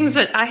away, things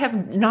that I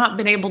have not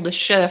been able to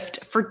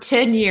shift for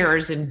 10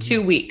 years and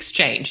 2 weeks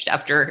changed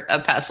after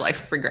a past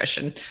life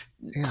regression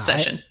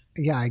session.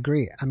 I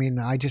agree. I mean,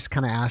 I just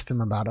kind of asked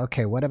him about,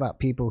 okay, what about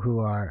people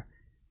who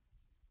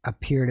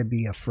appear to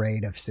be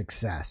afraid of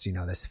success,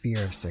 this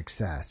fear of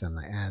success.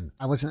 And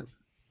I wasn't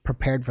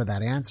prepared for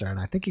that answer. And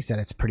I think he said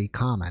it's pretty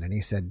common. And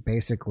he said,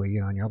 basically,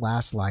 in your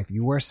last life,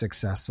 you were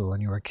successful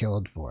and you were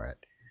killed for it,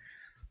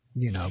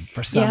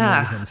 for some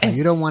reason. So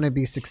you don't want to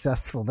be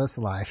successful this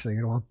life. So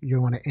you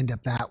don't want to end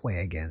up that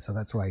way again. So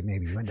that's why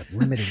maybe you end up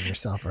limiting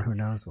yourself or who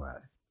knows what.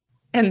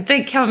 And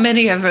think how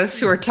many of us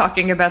who are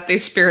talking about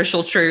these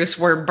spiritual truths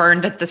were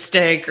burned at the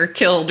stake or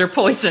killed or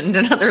poisoned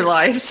in other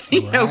lives,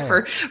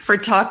 for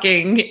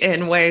talking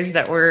in ways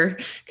that were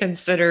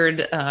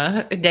considered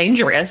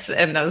dangerous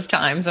in those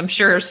times. I'm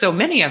sure so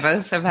many of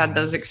us have had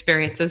those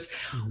experiences.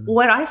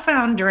 What I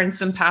found during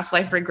some past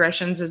life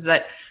regressions is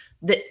that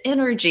the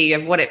energy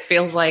of what it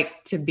feels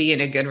like to be in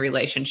a good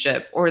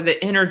relationship, or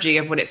the energy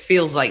of what it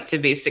feels like to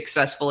be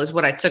successful, is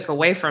what I took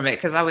away from it,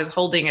 because I was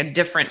holding a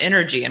different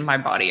energy in my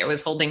body. I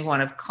was holding one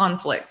of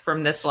conflict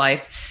from this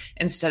life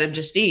instead of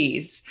just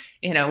ease.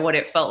 What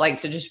it felt like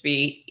to just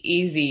be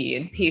easy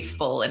and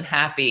peaceful and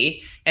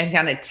happy, and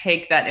kind of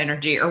take that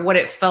energy, or what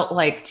it felt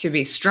like to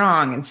be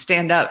strong and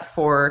stand up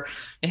for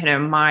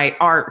my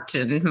art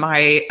and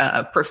my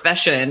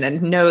profession,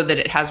 and know that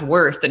it has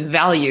worth and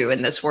value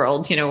in this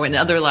world. In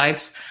other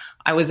lives,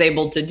 I was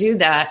able to do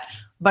that,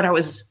 but I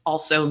was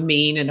also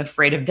mean and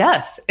afraid of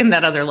death in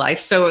that other life.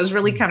 So it was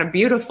really kind of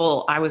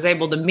beautiful. I was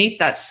able to meet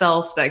that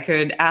self that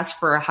could ask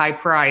for a high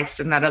price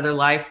in that other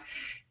life,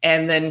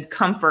 and then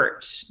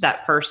comfort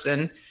that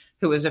person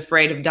who was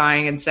afraid of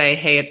dying and say,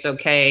 hey, it's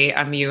okay,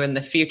 I'm you in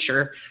the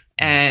future.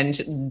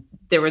 And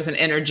there was an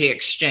energy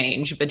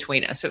exchange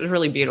between us. It was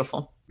really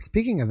beautiful.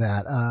 Speaking of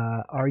that,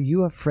 are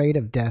you afraid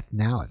of death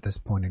now at this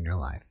point in your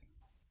life?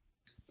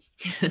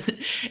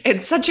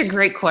 It's such a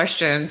great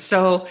question.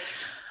 So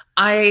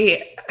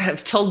I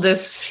have told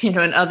this, in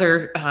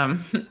another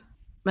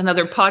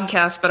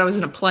podcast, but I was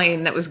in a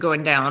plane that was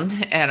going down,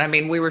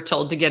 and we were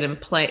told to get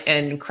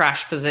in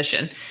crash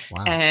position.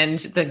 Wow. And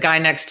the guy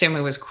next to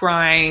me was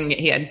crying.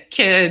 He had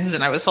kids,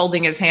 and I was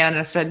holding his hand, and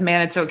I said,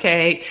 man, it's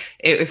okay.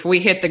 If we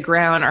hit the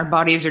ground, our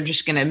bodies are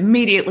just going to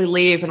immediately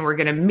leave, and we're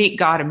going to meet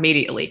God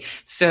immediately.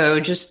 So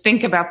just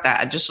think about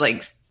that. Just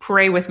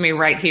pray with me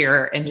right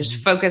here and just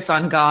focus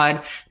on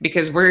God,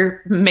 because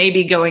we're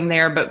maybe going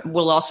there, but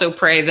we'll also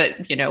pray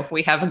that,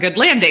 we have a good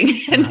landing.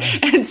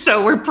 And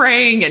so we're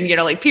praying,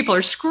 and, people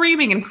are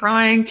screaming and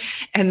crying.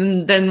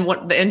 And then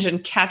the engine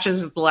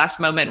catches at the last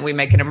moment, and we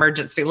make an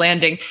emergency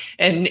landing.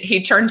 And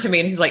he turned to me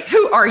and he's like,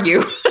 who are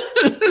you?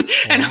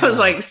 And I was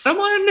like,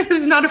 someone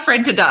who's not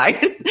afraid to die.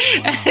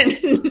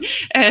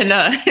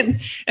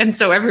 And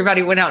so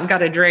everybody went out and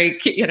got a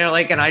drink,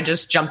 and I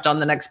just jumped on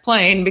the next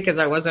plane because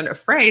I wasn't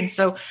afraid.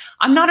 So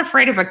I'm not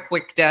afraid of a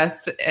quick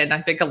death. And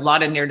I think a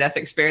lot of near-death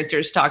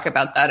experiencers talk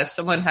about that. If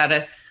someone had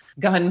a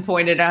gun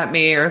pointed at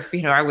me, or if,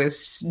 I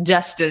was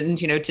destined,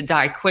 to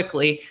die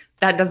quickly,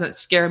 that doesn't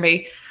scare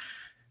me.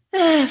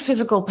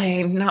 Physical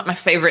pain, not my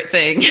favorite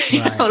thing.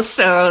 Right.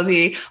 So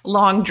the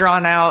long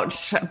drawn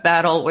out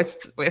battle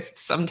with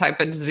some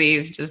type of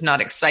disease does not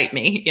excite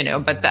me,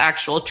 but the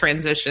actual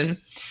transition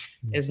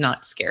is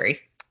not scary.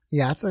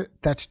 Yeah,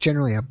 that's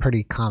generally a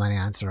pretty common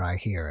answer I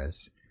hear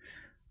is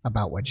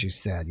about what you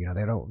said.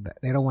 They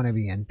don't want to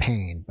be in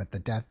pain, but the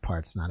death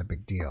part's not a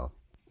big deal.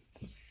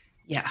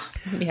 Yeah.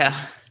 Yeah.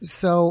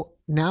 So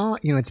now,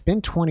 it's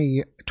been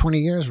 20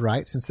 years,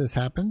 right, since this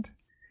happened?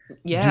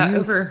 Yeah.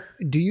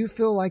 Do you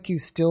feel like you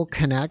still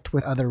connect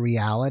with other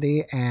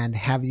reality, and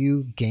have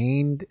you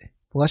gained,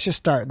 well, let's just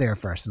start there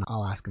first and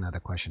I'll ask another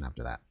question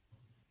after that.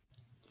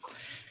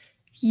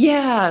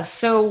 Yeah.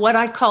 So what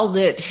I called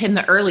it in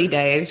the early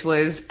days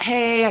was,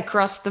 hey, I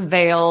crossed the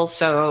veil.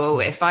 So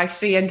if I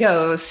see a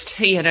ghost,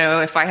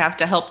 if I have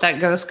to help that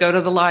ghost go to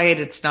the light,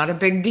 it's not a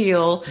big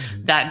deal.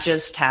 Mm-hmm. That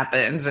just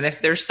happens. And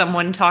if there's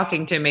someone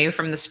talking to me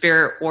from the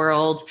spirit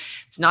world,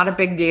 it's not a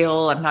big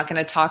deal. I'm not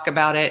going to talk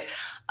about it.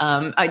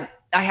 I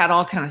had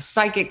all kind of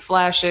psychic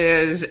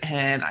flashes,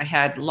 and I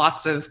had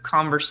lots of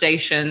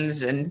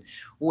conversations and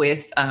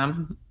with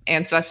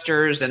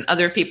ancestors and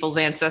other people's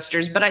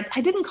ancestors, but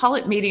I didn't call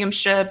it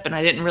mediumship, and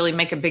I didn't really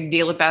make a big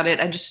deal about it.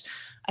 I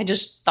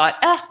just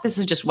thought, this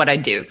is just what I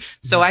do.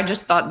 So I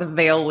just thought the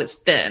veil was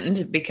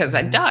thinned because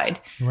I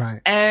died. Right.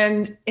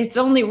 And it's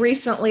only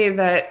recently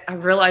that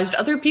I've realized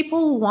other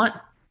people want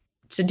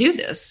to do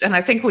this. And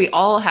I think we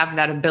all have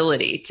that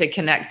ability to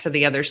connect to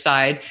the other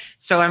side.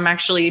 So I'm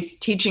actually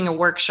teaching a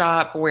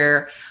workshop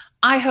where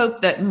I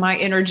hope that my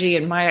energy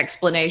and my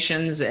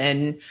explanations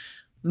and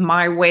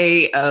my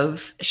way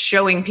of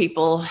showing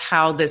people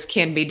how this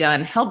can be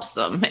done helps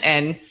them.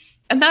 And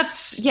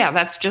that's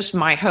just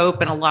my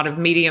hope. And a lot of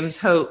mediums'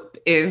 hope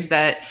is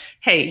that,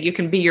 hey, you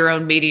can be your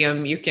own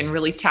medium. You can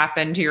really tap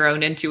into your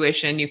own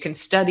intuition. You can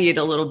study it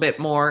a little bit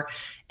more,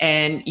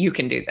 and you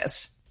can do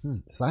this.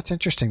 So that's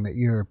interesting that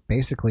you're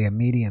basically a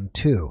medium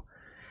too.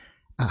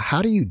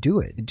 How do you do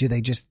it? Do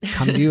they just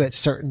come to you at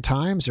certain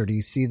times, or do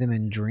you see them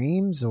in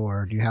dreams,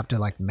 or do you have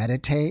to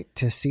meditate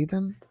to see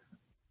them?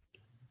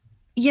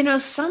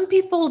 Some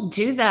people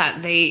do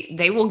that.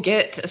 They will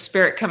get a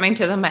spirit coming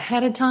to them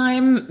ahead of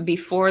time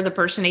before the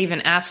person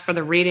even asks for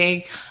the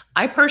reading.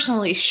 I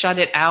personally shut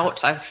it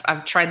out.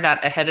 I've tried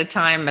that ahead of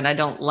time, and I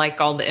don't like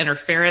all the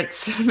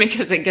interference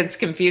because it gets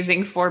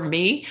confusing for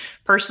me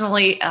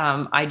personally.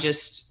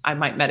 I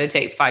might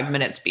meditate 5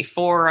 minutes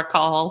before a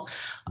call,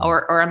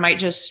 or I might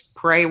just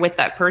pray with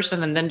that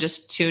person and then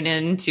just tune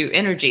into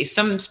energy.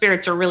 Some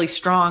spirits are really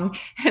strong,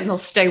 and they'll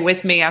stay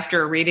with me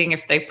after a reading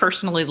if they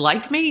personally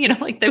like me,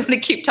 they want to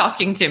keep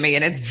talking to me.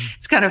 And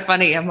it's kind of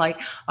funny. I'm like,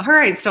 all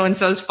right,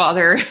 so-and-so's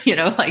father,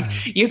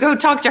 you go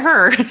talk to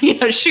her,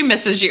 she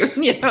misses you,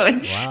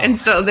 and, wow. And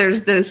so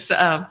there's this,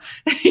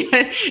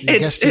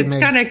 it's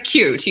kind of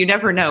cute. You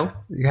never know.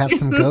 You have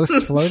some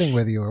ghosts floating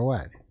with you or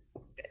what?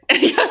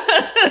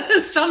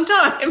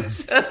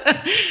 Sometimes,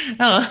 but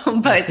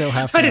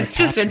it's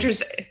just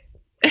interesting.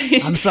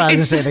 I'm sorry, I was going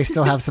to say they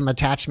still have some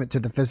attachment to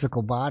the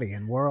physical body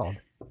and world.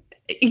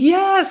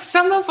 Yeah,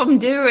 some of them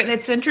do. And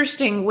it's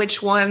interesting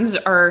which ones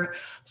are.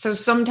 So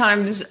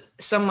sometimes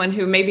someone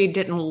who maybe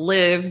didn't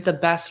live the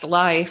best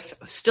life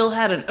still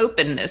had an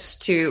openness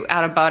to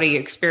out-of-body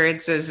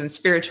experiences and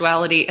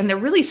spirituality. And they're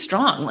really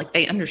strong.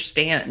 They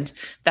understand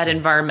that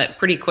environment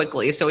pretty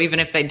quickly. So even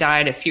if they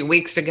died a few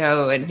weeks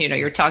ago and,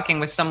 you're talking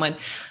with someone,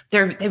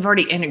 they've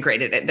already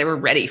integrated it. They were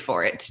ready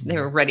for it. They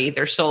were ready.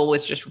 Their soul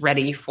was just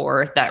ready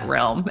for that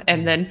realm.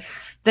 And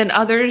then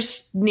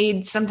others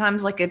need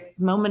sometimes a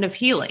moment of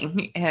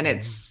healing. And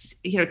it's,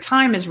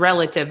 time is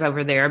relative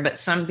over there, but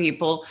some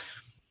people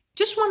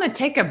just want to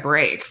take a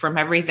break from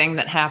everything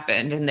that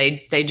happened. And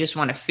they just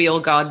want to feel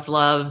God's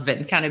love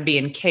and kind of be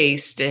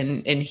encased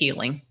in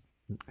healing.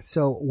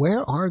 So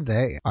where are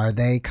they? Are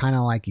they kind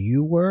of like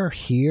you were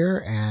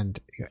here and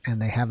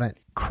they haven't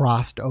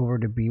crossed over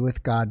to be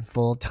with God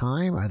full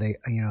time? Are they,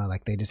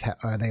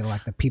 are they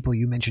like the people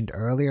you mentioned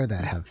earlier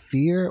that have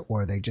fear,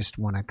 or they just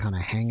want to kind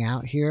of hang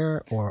out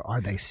here, or are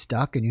they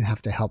stuck and you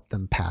have to help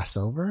them pass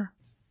over?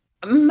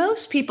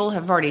 Most people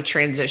have already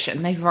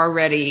transitioned. They've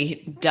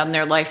already done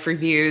their life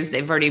reviews.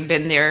 They've already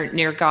been there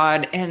near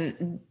God.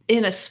 And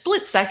in a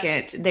split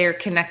second, they're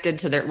connected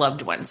to their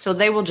loved ones. So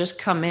they will just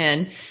come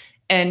in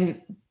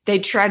and they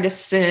try to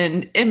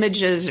send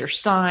images or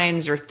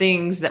signs or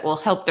things that will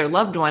help their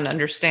loved one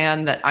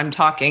understand that I'm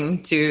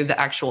talking to the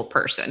actual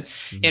person.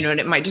 Mm-hmm. And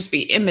it might just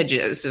be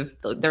images of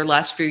their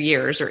last few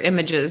years or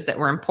images that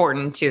were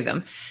important to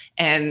them.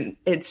 And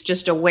it's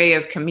just a way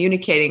of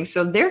communicating.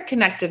 So they're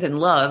connected in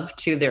love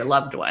to their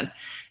loved one.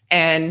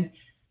 And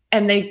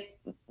they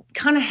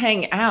kind of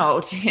hang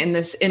out in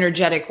this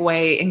energetic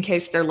way in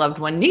case their loved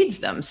one needs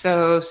them.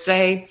 So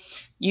say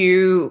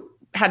you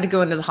had to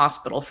go into the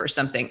hospital for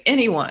something.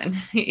 Anyone,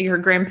 your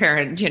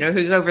grandparent,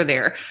 who's over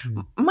there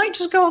might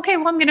just go, okay,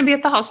 well, I'm going to be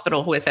at the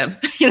hospital with him.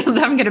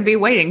 I'm going to be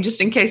waiting just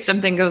in case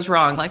something goes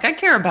wrong. I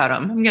care about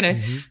him. I'm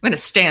going to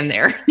stand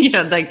there,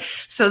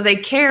 so they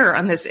care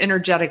on this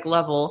energetic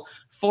level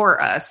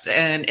for us.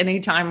 And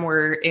anytime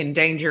we're in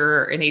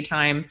danger or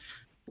anytime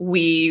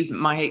we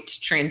might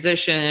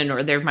transition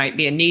or there might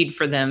be a need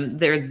for them,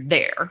 they're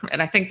there.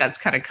 And I think that's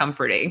kind of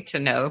comforting to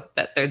know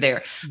that they're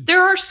there.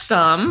 There are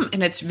some,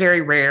 and it's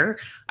very rare,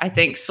 I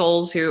think,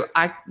 souls who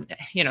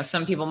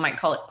some people might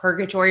call it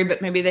purgatory,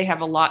 but maybe they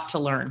have a lot to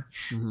learn,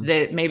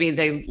 that maybe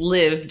they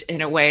lived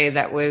in a way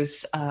that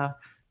was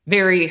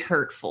very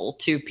hurtful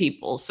to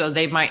people. So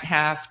they might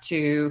have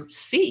to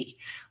see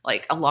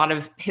like a lot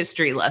of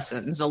history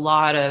lessons, a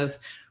lot of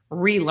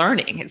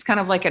relearning. It's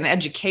kind of like an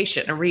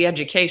education, a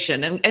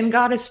re-education. And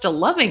God is still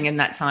loving in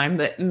that time,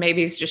 but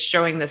maybe he's just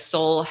showing the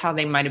soul how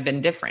they might have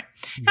been different.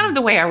 Kind of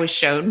the way I was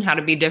shown how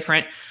to be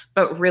different,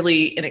 but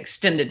really an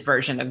extended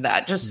version of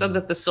that, just so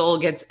that the soul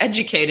gets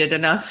educated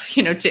enough,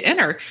 to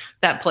enter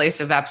that place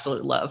of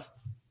absolute love.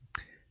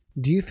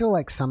 Do you feel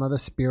like some of the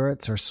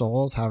spirits or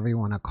souls, however you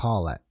want to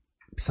call it,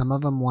 some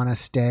of them want to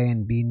stay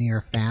and be near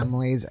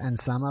families, and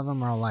some of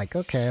them are like,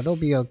 okay, they'll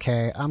be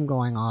okay, I'm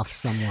going off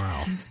somewhere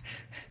else?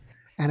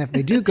 And if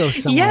they do go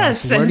somewhere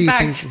else,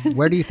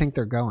 where do you think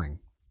they're going?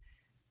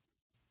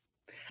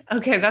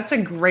 Okay, that's a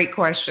great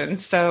question.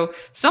 So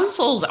some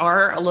souls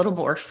are a little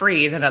more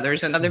free than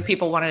others, and other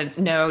people want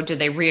to know, do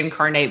they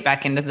reincarnate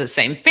back into the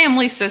same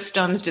family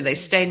systems? Do they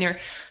stay near?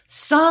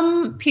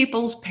 Some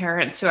people's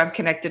parents who I've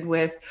connected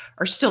with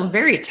are still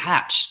very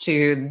attached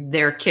to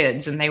their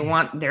kids, and they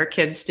want their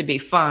kids to be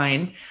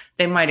fine.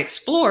 They might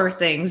explore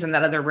things in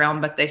that other realm,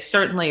 but they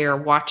certainly are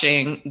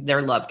watching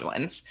their loved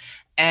ones.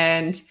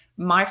 And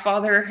my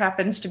father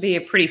happens to be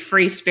a pretty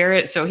free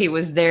spirit, so he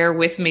was there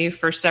with me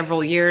for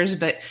several years.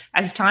 But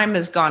as time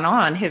has gone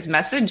on, his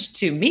message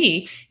to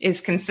me is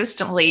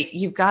consistently,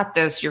 "You've got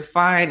this, you're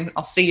fine,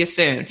 I'll see you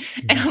soon."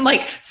 And I'm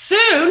like,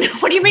 "Soon?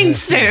 What do you mean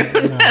soon?"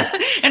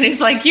 And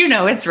he's like,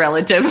 it's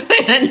relative.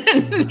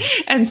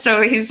 And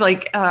so he's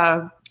like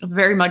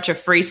very much a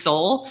free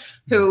soul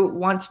who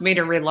wants me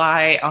to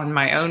rely on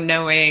my own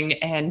knowing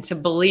and to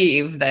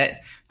believe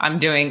that I'm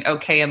doing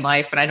okay in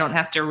life, and I don't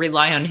have to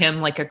rely on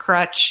him like a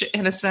crutch,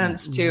 in a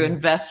sense, to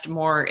invest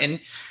more in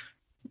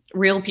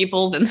real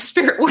people than the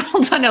spirit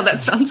world. I know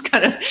that sounds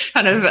kind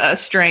of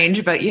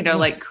strange, but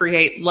like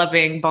create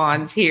loving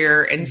bonds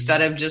here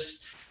instead of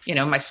just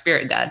my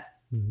spirit dad.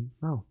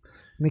 Oh,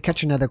 let me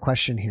catch another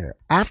question here.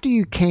 After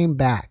you came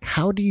back,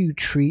 how do you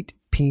treat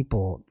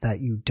people that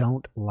you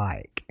don't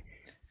like,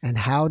 and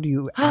how do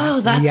you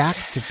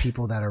react to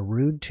people that are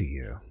rude to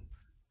you?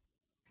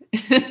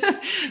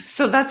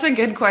 So that's a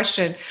good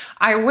question.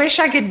 I wish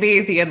I could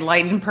be the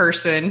enlightened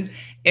person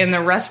in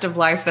the rest of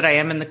life that I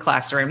am in the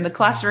classroom. The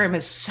classroom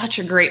is such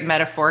a great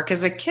metaphor,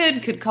 because a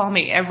kid could call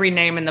me every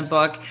name in the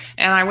book,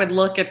 and I would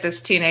look at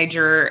this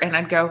teenager and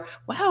I'd go,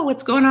 "Wow,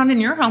 what's going on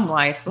in your home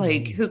life?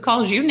 Like, who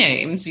calls you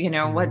names?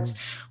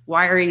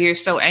 Why are you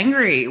so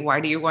angry? Why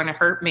do you want to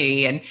hurt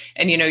me?" And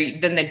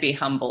then they'd be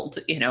humbled,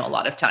 a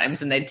lot of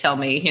times, and they'd tell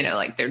me,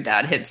 like their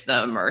dad hits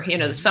them, or,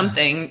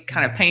 something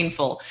kind of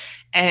painful.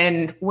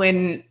 And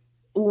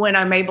when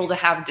I'm able to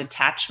have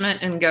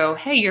detachment and go,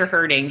 "Hey, you're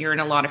hurting, you're in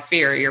a lot of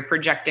fear, you're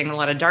projecting a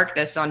lot of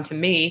darkness onto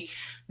me,"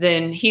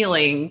 then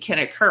healing can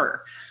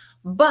occur.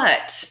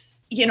 But,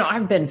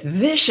 I've been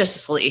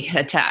viciously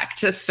attacked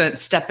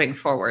since stepping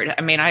forward.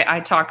 I mean,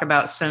 I talk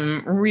about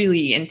some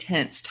really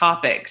intense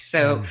topics.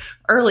 So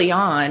early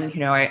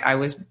on, I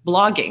was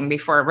blogging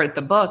before I wrote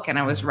the book, and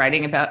I was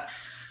writing about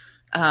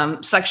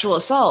sexual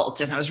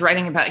assault, and I was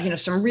writing about,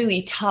 some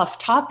really tough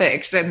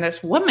topics. And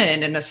this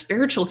woman in a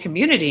spiritual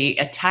community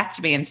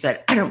attacked me and said,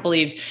 "I don't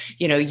believe,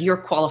 you're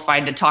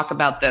qualified to talk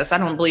about this. I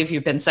don't believe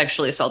you've been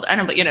sexually assaulted." I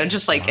don't,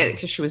 just like,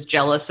 because she was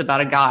jealous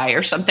about a guy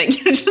or something.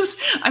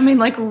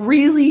 Like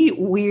really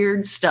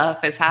weird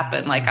stuff has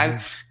happened. Like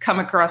I've come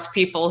across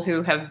people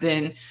who have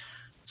been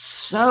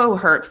so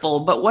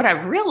hurtful. But what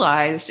I've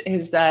realized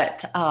is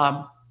that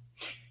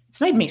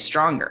it's made me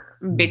stronger,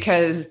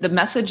 because the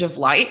message of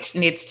light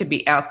needs to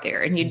be out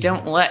there, and you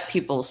don't let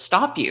people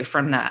stop you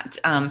from that.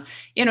 And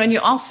you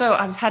also,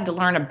 I've had to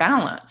learn a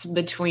balance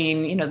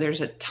between,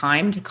 there's a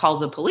time to call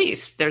the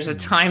police. There's a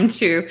time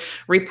to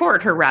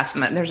report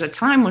harassment. There's a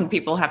time when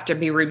people have to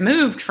be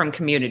removed from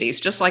communities,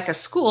 just like a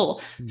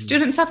school.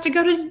 Students have to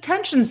go to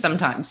detention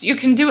sometimes. You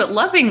can do it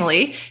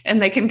lovingly,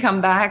 and they can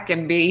come back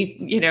and be,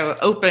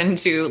 open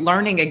to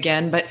learning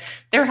again. But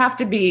there have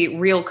to be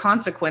real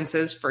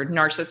consequences for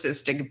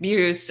narcissistic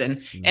abuse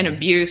and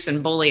abuse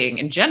and bullying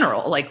in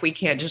general. Like, we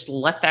can't just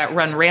let that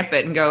run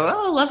rampant and go,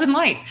 "Oh, love and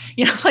light."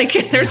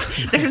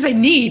 There's a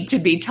need to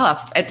be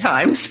tough at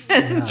times.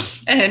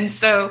 And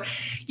so,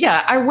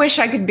 I wish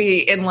I could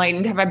be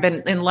enlightened. Have I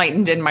been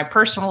enlightened in my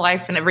personal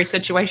life in every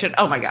situation?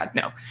 Oh my God,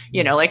 no.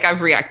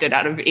 I've reacted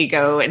out of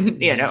ego,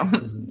 and,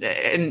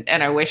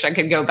 and I wish I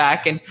could go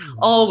back and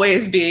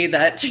always be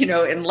that,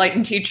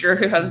 enlightened teacher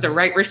who has the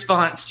right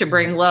response to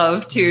bring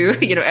love to,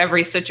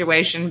 every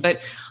situation.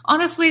 But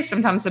honestly,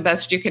 sometimes the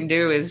best you can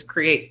do is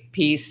create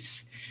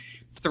peace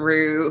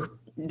through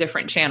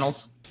different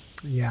channels.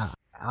 Yeah.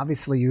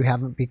 Obviously, you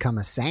haven't become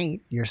a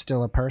saint. You're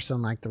still a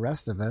person like the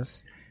rest of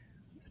us.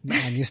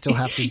 And you still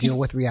have to deal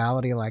with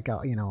reality like,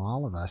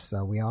 all of us.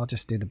 So we all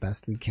just do the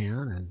best we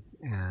can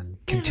and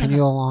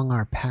continue along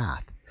our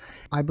path.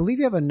 I believe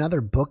you have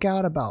another book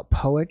out about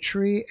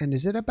poetry. And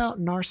is it about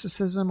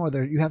narcissism,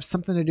 or you have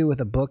something to do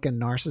with a book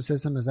and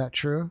narcissism? Is that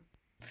true?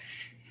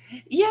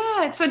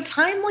 Yeah, it's a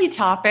timely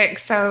topic.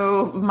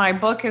 So my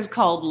book is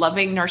called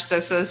Loving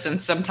Narcissus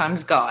and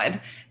Sometimes God.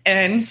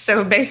 And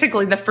so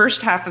basically the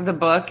first half of the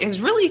book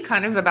is really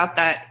kind of about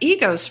that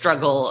ego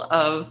struggle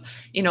of,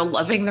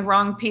 loving the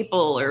wrong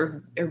people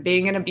or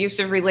being in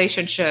abusive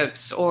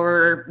relationships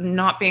or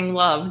not being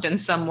loved in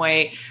some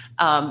way,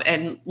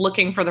 and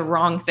looking for the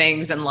wrong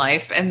things in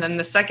life. And then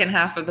the second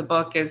half of the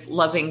book is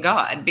loving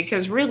God,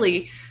 because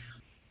really,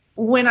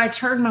 when I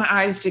turn my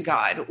eyes to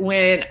God,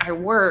 when I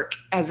work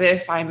as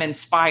if I'm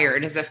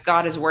inspired, as if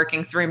God is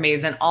working through me,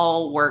 then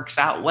all works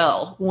out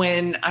well.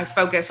 When I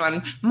focus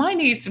on my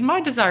needs and my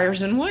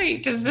desires and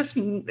wait, is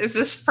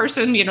this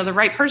person, the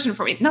right person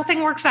for me?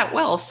 Nothing works out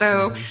well.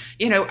 So,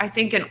 I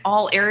think in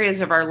all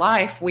areas of our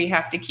life, we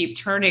have to keep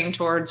turning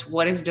towards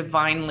what is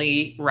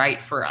divinely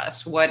right for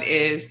us, what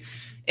is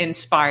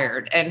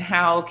inspired, and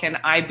how can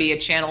I be a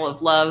channel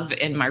of love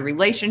in my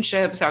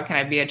relationships? How can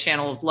I be a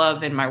channel of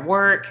love in my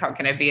work? How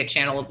can I be a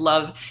channel of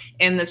love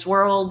in this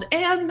world?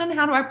 And then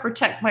how do I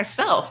protect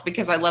myself?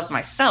 Because I love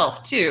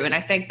myself too. And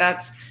I think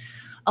that's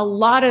a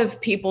lot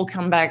of people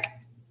come back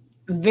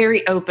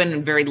very open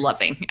and very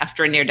loving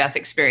after a near-death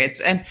experience.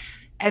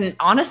 And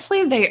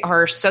honestly, they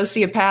are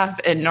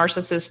sociopath and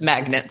narcissist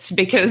magnets,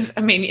 because,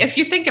 if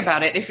you think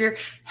about it, if you're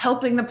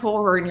helping the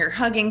poor and you're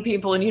hugging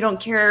people and you don't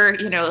care,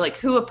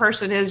 who a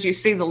person is, you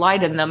see the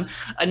light in them.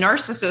 A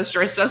narcissist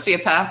or a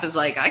sociopath is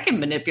like, I can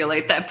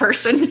manipulate that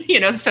person,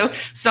 so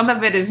some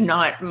of it is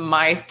not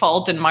my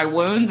fault and my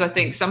wounds. I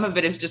think some of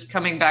it is just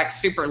coming back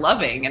super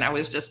loving. And I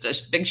was just a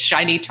big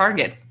shiny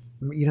target.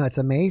 It's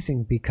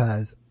amazing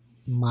because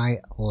my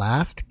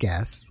last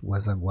guest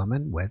was a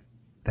woman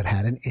that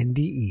had an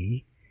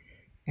NDE.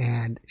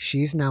 And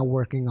she's now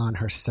working on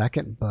her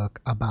second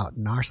book about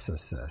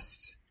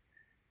narcissists.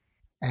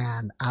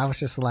 And I was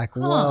just like,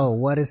 whoa,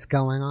 what is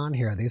going on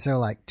here? These are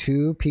like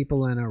two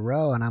people in a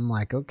row. And I'm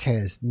like, okay,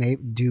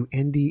 do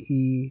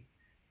NDE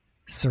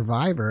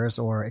survivors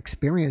or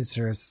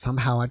experiencers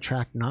somehow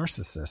attract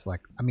narcissists?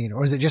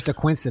 Or is it just a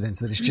coincidence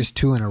that it's just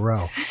two in a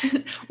row?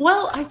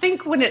 Well, I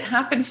think when it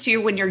happens to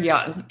you when you're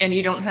young and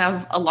you don't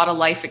have a lot of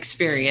life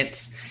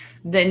experience,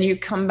 then you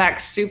come back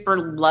super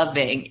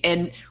loving,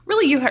 and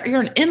really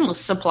you're an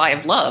endless supply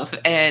of love,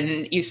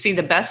 and you see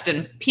the best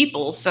in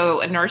people.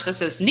 So a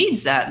narcissist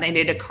needs that. They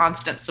need a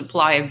constant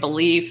supply of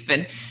belief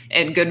and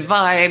good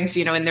vibes,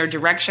 in their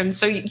direction.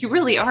 So you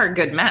really are a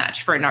good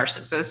match for a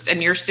narcissist,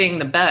 and you're seeing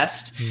the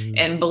best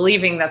and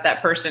believing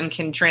that person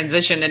can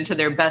transition into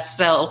their best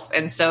self.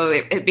 And so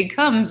it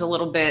becomes a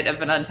little bit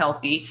of an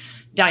unhealthy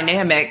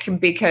dynamic,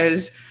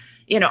 because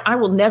I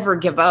will never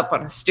give up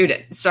on a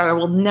student. So I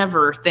will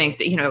never think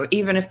that,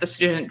 even if the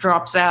student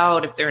drops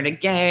out, if they're in a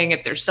gang,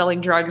 if they're selling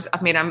drugs,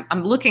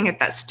 I'm looking at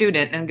that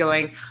student and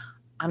going,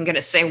 I'm going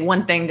to say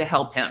one thing to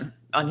help him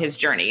on his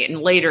journey, and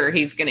later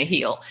he's going to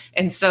heal.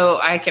 And so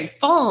I can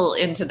fall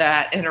into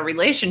that in a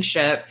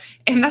relationship,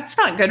 and that's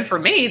not good for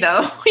me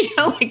though.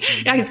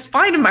 It's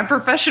fine in my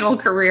professional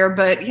career,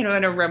 but in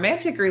a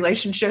romantic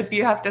relationship,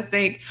 you have to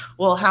think,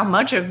 well, how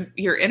much of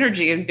your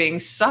energy is being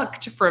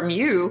sucked from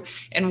you,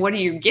 and what are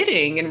you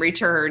getting in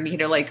return?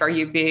 Are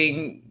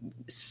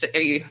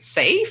you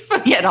safe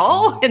at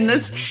all in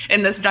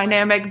this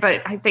dynamic?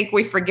 But I think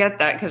we forget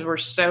that because we're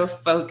so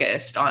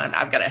focused on,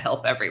 I've got to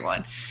help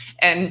everyone.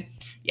 And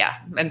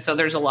so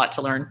there's a lot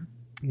to learn.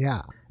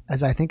 Yeah.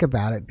 As I think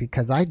about it,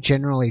 because I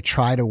generally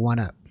try to want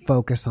to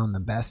focus on the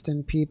best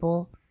in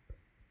people.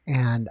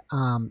 And,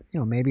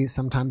 maybe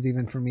sometimes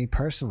even for me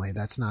personally,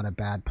 that's not a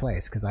bad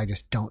place, because I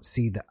just don't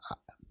see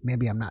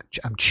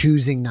I'm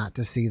choosing not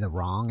to see the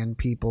wrong in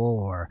people,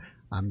 or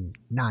I'm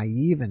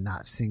naive and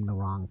not seeing the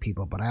wrong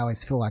people. But I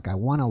always feel like I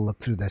want to look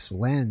through this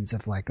lens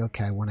of like,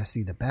 okay, I want to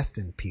see the best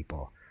in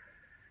people.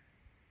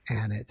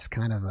 And it's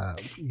kind of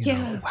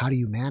how do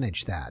you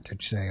manage that? To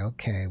say,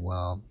 okay,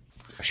 well,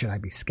 should I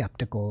be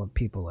skeptical of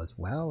people as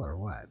well, or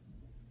what?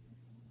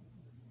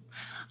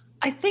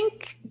 I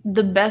think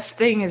the best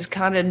thing is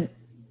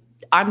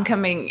I'm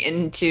coming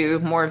into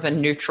more of a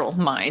neutral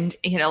mind.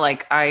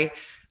 I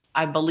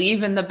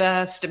believe in the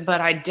best,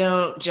 but I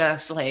don't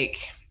just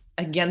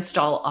against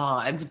all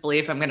odds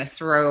believe I'm going to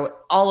throw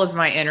all of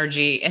my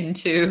energy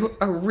into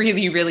a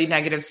really, really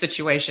negative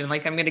situation.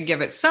 I'm going to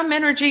give it some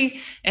energy,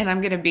 and I'm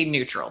going to be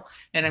neutral,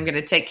 and I'm going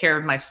to take care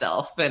of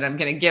myself, and I'm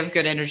going to give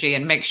good energy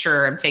and make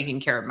sure I'm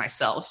taking care of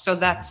myself. So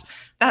that's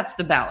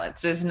the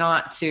balance, is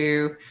not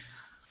to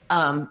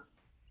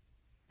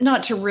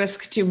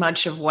risk too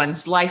much of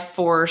one's life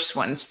force,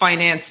 one's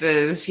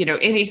finances,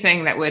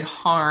 anything that would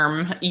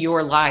harm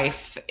your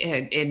life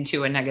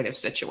into a negative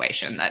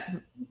situation. That,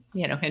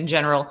 in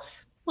general, a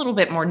little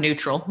bit more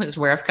neutral is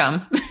where I've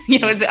come.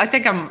 I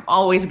think I'm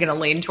always going to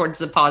lean towards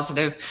the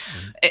positive.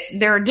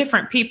 There are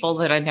different people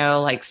that I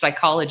know, like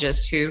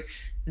psychologists, who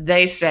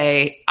they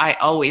say, I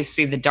always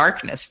see the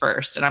darkness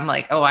first. And I'm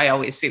like, oh, I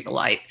always see the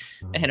light.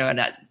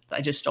 And I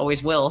just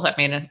always will. I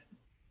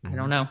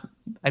don't know.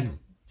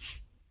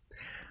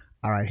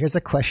 All right, here's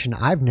a question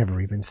I've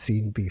never even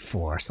seen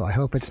before, so I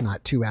hope it's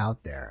not too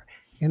out there.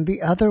 In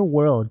the other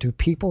world, do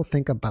people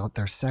think about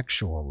their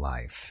sexual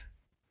life?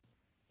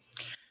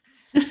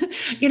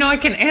 I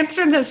can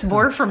answer this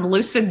more from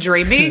lucid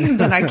dreaming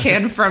than I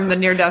can from the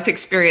near-death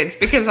experience,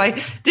 because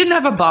I didn't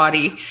have a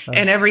body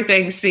and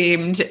everything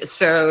seemed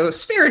so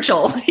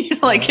spiritual,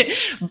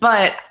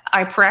 but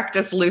I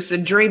practiced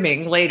lucid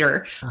dreaming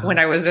later when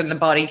I was in the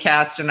body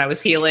cast and I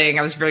was healing.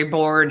 I was very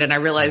bored and I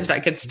realized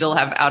I could still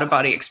have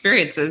out-of-body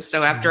experiences.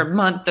 So after a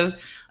month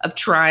of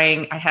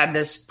trying, I had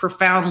this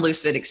profound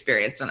lucid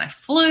experience, and I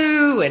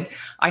flew and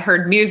I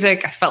heard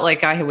music. I felt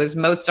like I was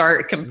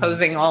Mozart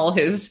composing all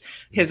his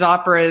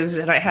operas,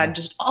 and I had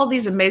just all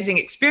these amazing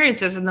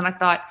experiences. And then I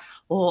thought,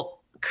 well,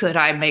 could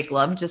I make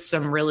love to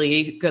some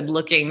really good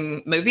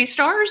looking movie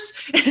stars?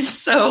 And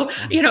so,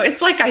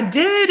 it's like I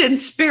did in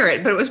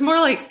spirit, but it was more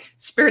like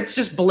spirits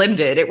just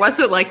blended. It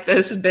wasn't like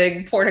this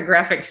big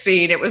pornographic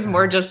scene. It was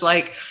more just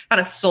like kind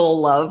of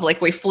soul love,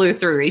 like we flew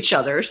through each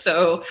other.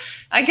 So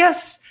I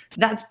guess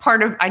that's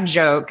part of, I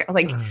joke,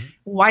 like,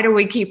 why do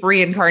we keep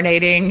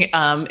reincarnating?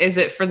 Is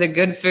it for the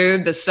good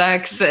food, the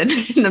sex, and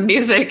the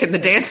music and the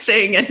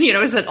dancing? And,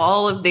 is it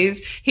all of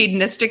these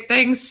hedonistic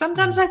things?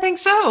 Sometimes I think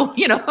so,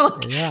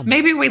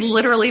 maybe we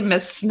literally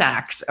miss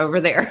snacks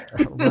over there.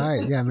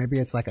 Right. Yeah. Maybe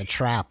it's like a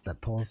trap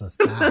that pulls us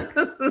back.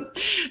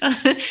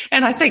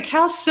 And I think,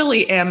 how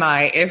silly am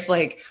I if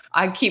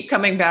I keep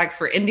coming back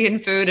for Indian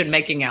food and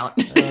making out?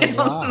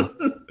 Wow.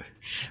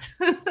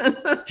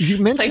 You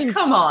mentioned,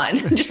 come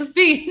on, just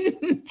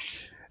be.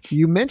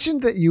 You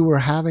mentioned that you were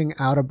having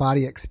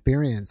out-of-body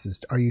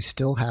experiences. Are you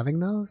still having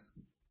those?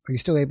 Are you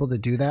still able to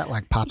do that,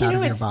 like pop out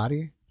of your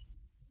body?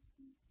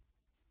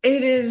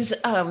 It is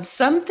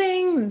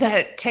something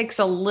that takes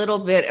a little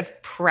bit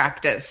of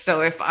practice.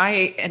 So if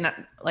I'm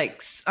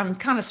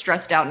kind of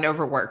stressed out and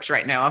overworked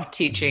right now,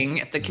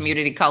 teaching at the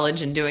community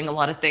college and doing a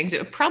lot of things.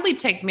 It would probably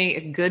take me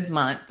a good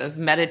month of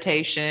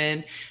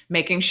meditation,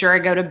 making sure I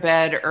go to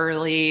bed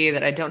early,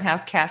 that I don't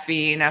have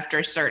caffeine after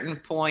a certain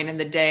point in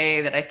the day,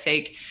 that I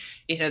take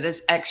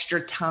this extra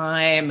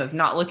time of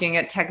not looking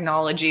at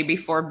technology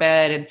before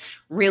bed, and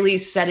really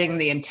setting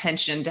the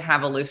intention to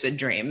have a lucid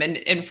dream.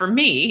 And for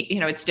me,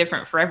 it's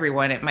different for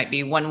everyone. It might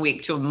be 1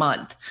 week to a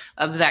month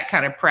of that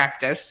kind of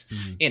practice,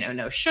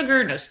 no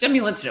sugar, no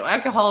stimulants, no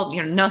alcohol,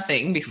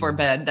 nothing before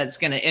bed that's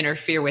going to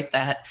interfere with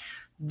that.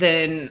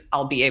 Then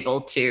I'll be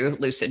able to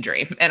lucid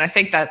dream. And I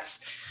think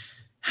that's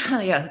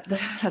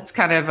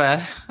kind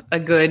of a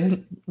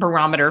good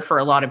barometer for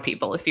a lot of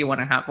people. If you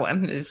want to have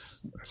one,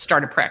 is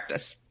start a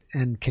practice.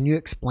 And can you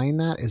explain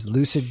that? Is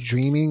lucid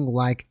dreaming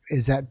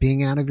is that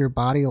being out of your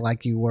body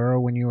like you were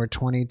when you were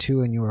 22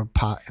 and you were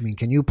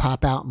can you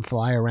pop out and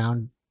fly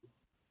around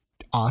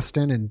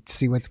Austin and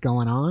see what's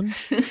going on?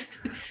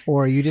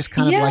 Or are you just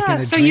kind of like in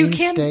a dream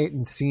state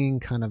and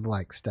seeing kind of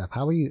like stuff?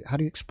 How do you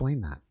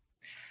explain that?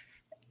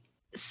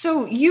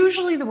 So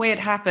usually the way it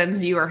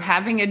happens, you are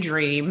having a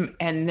dream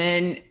and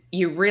then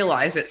you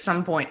realize at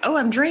some point, oh,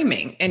 I'm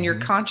dreaming, and your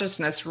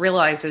consciousness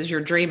realizes you're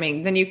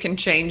dreaming, then you can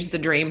change the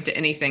dream to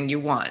anything you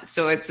want.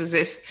 So it's as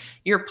if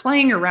you're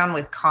playing around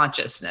with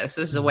consciousness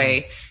is the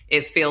way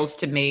it feels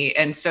to me.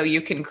 And so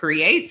you can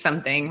create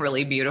something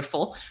really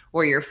beautiful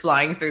where you're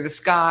flying through the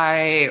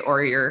sky,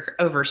 or you're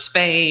over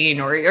Spain,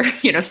 or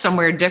you're,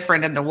 somewhere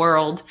different in the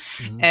world.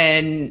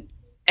 And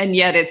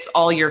yet it's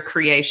all your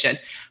creation.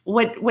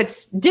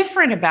 What's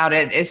different about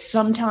it is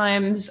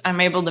sometimes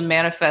I'm able to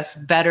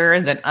manifest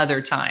better than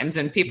other times.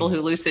 And people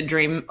who lucid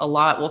dream a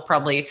lot will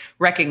probably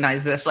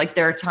recognize this. Like,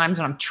 there are times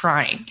when I'm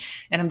trying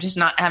and I'm just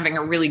not having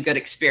a really good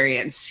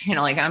experience.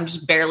 I'm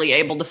just barely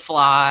able to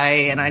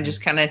fly, and I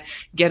just kind of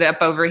get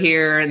up over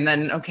here, and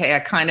then, okay, I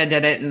kind of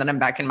did it, and then I'm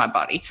back in my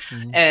body.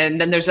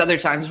 And then there's other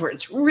times where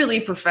it's really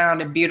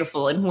profound and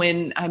beautiful. And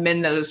when I'm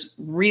in those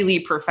really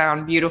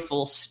profound,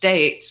 beautiful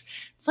states,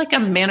 it's like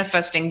I'm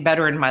manifesting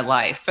better in my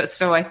life.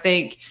 So I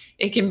think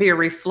it can be a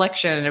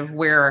reflection of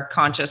where our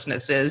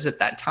consciousness is at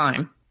that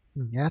time.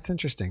 Yeah, that's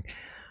interesting.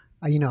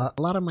 A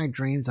lot of my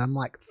dreams, I'm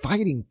like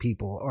fighting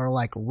people, or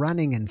like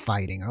running and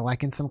fighting, or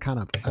like in some kind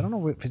of, I don't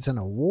know if it's in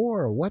a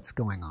war or what's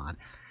going on,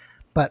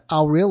 but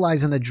I'll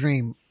realize in the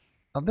dream,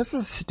 oh, this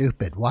is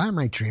stupid. Why am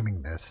I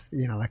dreaming this?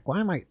 Why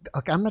am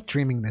I'm not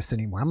dreaming this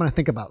anymore. I'm going to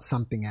think about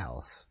something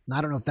else. And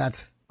I don't know if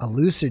that's a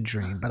lucid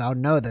dream, but I'll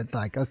know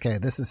that okay,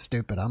 this is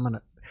stupid.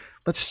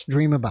 Let's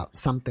dream about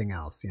something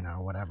else,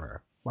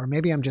 whatever. Or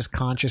maybe I'm just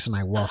conscious and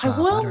I woke up.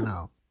 I don't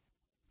know.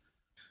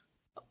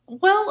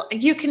 Well,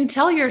 you can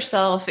tell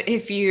yourself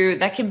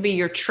that can be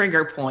your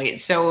trigger point.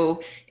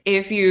 So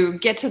if you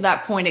get to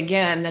that point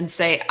again, then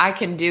say, I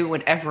can do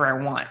whatever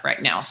I want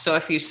right now. So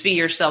if you see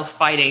yourself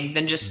fighting,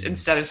 then just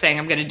instead of saying,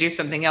 I'm going to do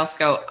something else,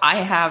 go, I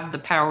have the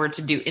power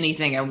to do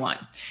anything I want.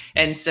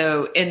 And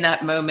so in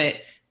that moment,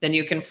 then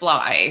you can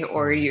fly,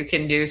 or you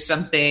can do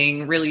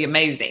something really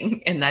amazing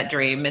in that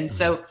dream. And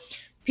so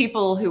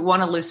people who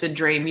want a lucid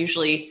dream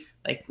usually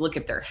look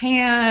at their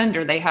hand,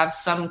 or they have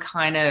some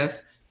kind of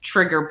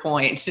trigger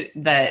point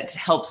that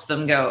helps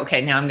them go,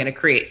 okay, now I'm going to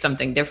create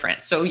something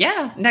different. So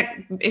yeah,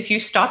 if you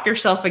stop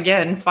yourself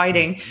again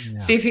fighting,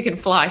 see if you can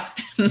fly.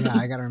 Yeah,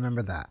 I got to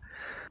remember that.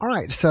 All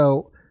right.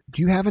 So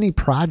do you have any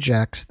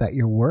projects that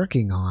you're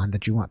working on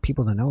that you want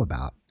people to know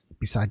about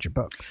besides your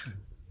books?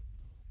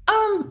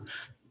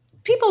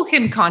 People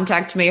can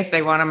contact me if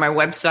they want on my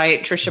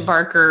website,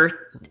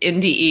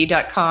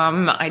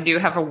 TrishaBarkerNDE.com. I do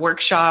have a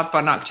workshop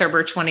on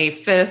October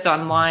 25th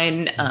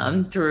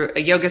online through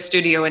a yoga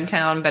studio in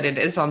town, but it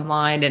is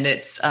online, and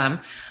it's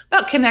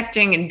about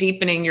connecting and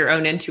deepening your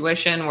own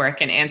intuition, where I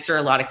can answer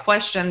a lot of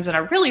questions. And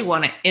I really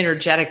want to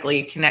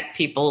energetically connect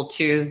people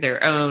to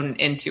their own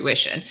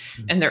intuition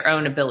and their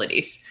own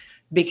abilities,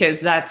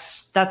 because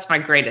that's my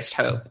greatest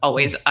hope.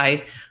 Always,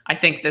 I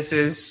think this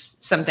is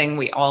something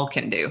we all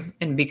can do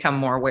and become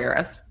more aware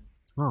of.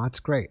 Oh, that's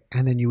great.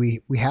 And then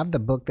we have the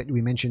book that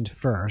we mentioned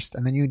first,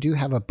 and then you do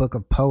have a book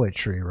of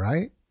poetry,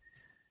 right?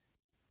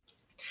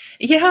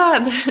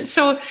 Yeah.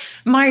 So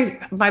my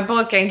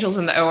book, Angels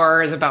in the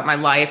OR, is about my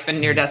life and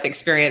near-death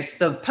experience.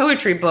 The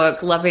poetry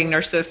book, Loving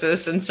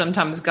Narcissus and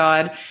Sometimes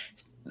God,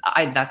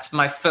 that's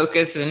my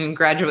focus in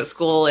graduate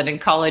school and in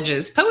college,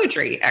 is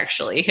poetry,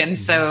 actually. And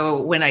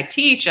so when I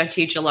teach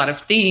a lot of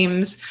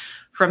themes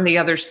from the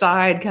other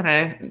side, kind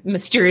of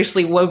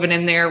mysteriously woven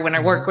in there when I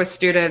work with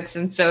students.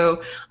 And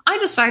so I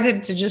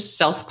decided to just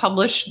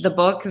self-publish the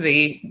book.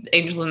 The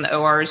Angels in the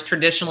OR is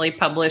traditionally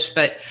published,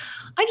 but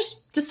I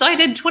just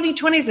decided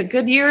 2020 is a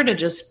good year to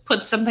just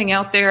put something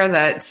out there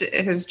that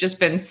has just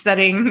been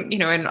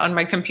setting, on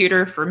my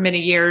computer for many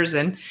years.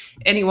 And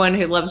anyone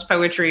who loves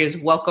poetry is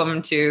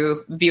welcome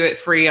to view it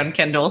free on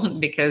Kindle,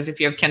 because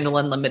if you have Kindle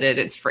Unlimited,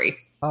 it's free.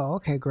 Oh,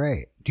 okay,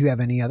 great. Do you have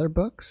any other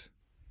books?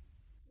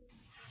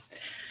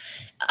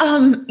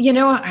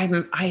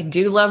 I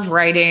do love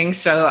writing.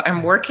 So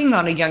I'm working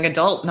on a young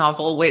adult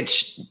novel,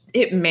 which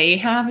it may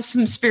have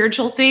some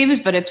spiritual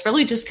themes, but it's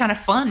really just kind of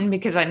fun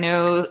because I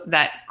know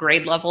that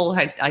grade level.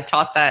 I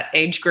taught that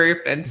age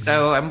group. And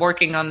so I'm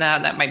working on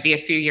that. That might be a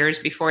few years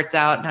before it's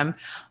out. And I'm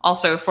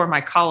also, for my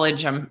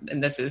college,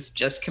 and this is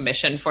just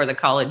commissioned for the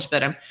college,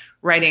 but I'm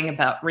writing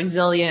about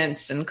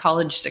resilience and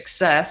college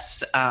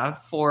success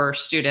for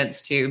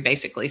students to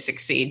basically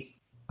succeed.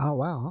 Oh,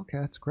 wow. Okay,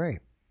 that's great.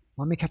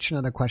 Let me catch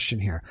another question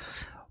here.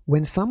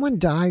 When someone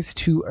dies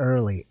too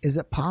early, is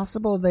it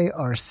possible they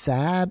are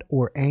sad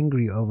or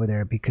angry over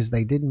there because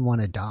they didn't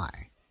want to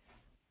die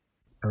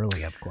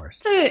early, of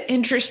course? It's an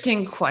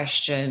interesting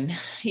question.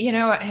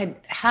 I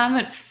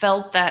haven't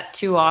felt that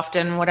too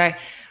often. What I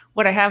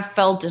have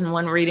felt in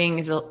one reading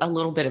is a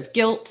little bit of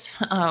guilt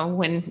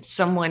when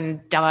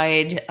someone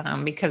died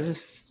because of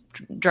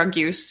drug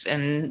use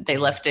and they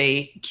left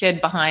a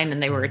kid behind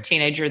and they were a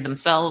teenager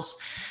themselves,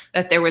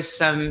 that there was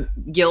some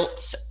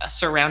guilt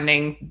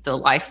surrounding the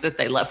life that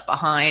they left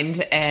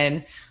behind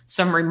and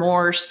some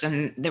remorse.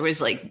 And there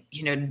was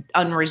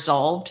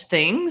unresolved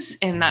things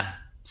in that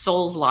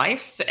soul's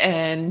life.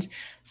 And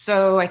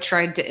so I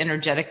tried to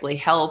energetically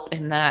help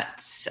in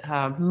that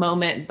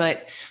moment.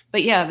 But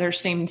yeah, there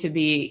seemed to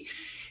be,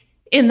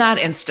 in that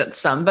instance,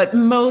 some, but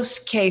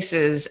most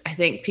cases, I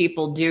think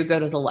people do go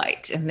to the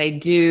light and they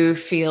do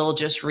feel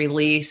just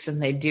release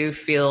and they do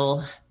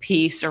feel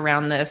peace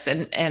around this.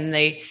 And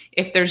they,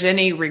 if there's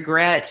any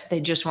regret, they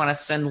just want to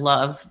send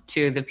love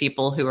to the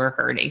people who are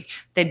hurting.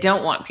 They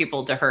don't want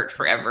people to hurt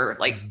forever.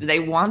 They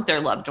want their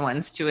loved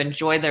ones to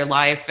enjoy their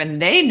life,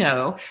 and they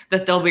know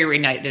that they'll be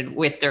reunited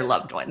with their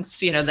loved ones,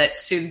 that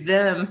to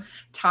them,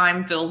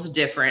 time feels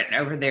different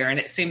over there. And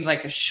it seems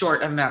like a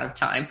short amount of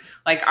time,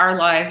 like our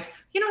lives.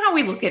 How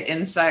we look at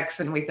insects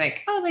and we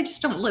think, oh, they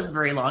just don't live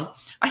very long.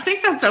 I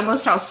think that's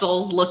almost how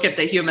souls look at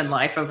the human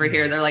life over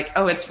here. They're like,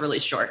 oh, it's really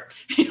short.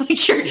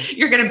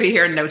 You're going to be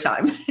here in no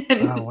time.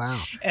 Oh,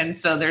 wow. And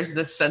so there's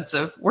this sense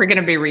of, we're going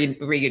to be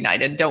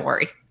reunited. Don't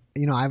worry.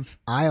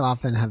 I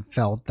often have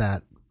felt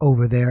that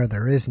over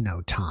there is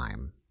no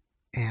time,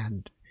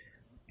 and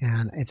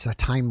it's a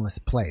timeless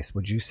place.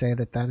 Would you say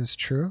that is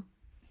true?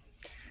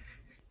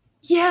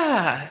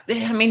 Yeah.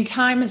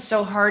 Time is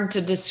so hard to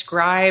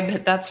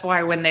describe. That's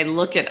why when they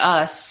look at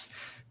us,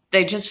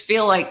 they just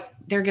feel like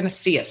they're going to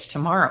see us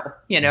tomorrow.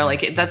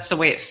 That's the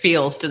way it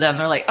feels to them.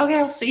 They're like, okay,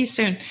 I'll see you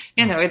soon.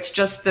 It's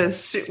just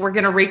this, we're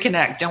going to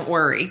reconnect. Don't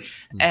worry.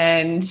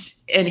 And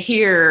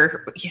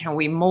here,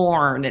 we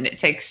mourn, and it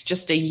takes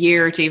just a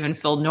year to even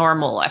feel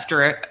normal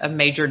after a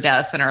major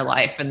death in our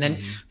life. And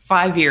then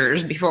 5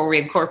 years before we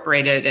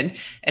incorporate it,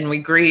 and we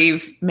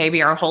grieve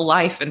maybe our whole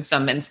life in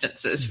some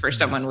instances for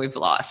someone we've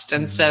lost.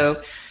 And so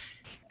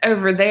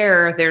over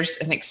there's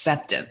an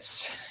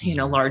acceptance,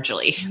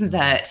 largely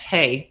that,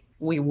 hey,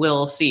 we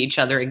will see each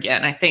other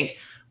again. I think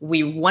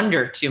we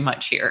wonder too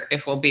much here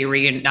if we'll be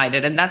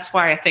reunited. And that's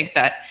why I think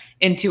that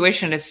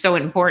intuition is so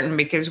important,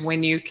 because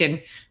when you can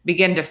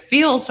begin to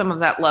feel some of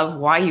that love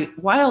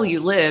while you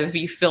live,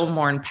 you feel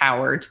more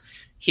empowered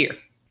here,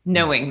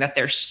 knowing that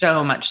there's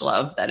so much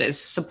love that is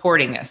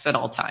supporting us at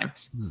all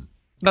times,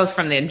 both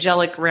from the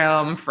angelic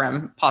realm,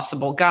 from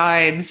possible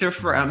guides, or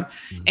from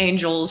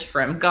angels,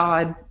 from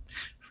God,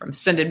 from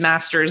ascended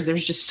masters.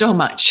 There's just so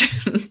much.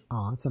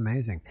 Oh, that's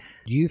amazing.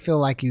 Do you feel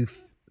like you've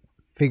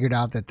figured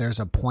out that there's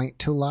a point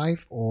to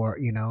life, or,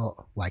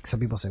 like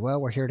some people say,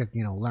 well, we're here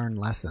to, learn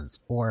lessons,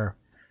 or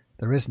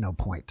there is no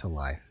point to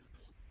life?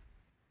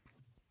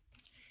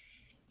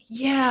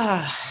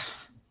 Yeah,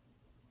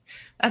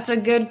 that's a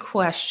good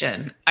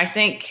question. I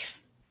think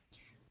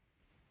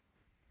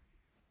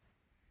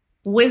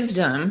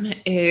wisdom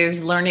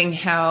is learning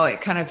how it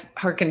kind of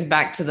harkens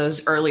back to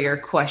those earlier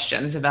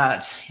questions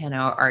about,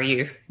 are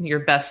you your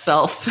best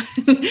self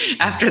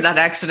after that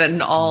accident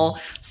in all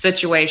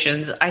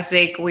situations? I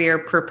think we are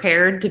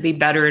prepared to be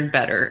better and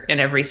better in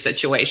every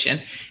situation,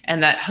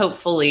 and that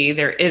hopefully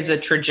there is a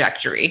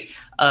trajectory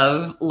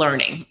of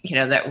learning,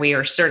 that we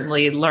are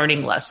certainly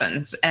learning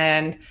lessons.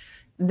 And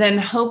then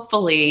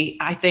hopefully,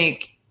 I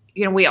think,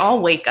 we all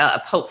wake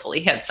up,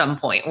 hopefully, at some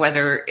point,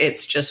 whether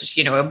it's just,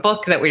 a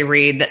book that we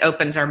read that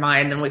opens our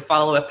mind and we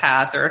follow a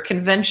path, or a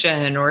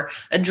convention or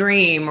a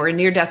dream or a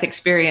near-death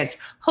experience.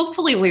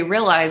 Hopefully we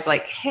realize,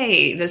 like,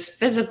 hey, this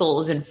physical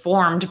is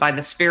informed by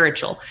the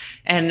spiritual.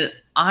 And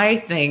I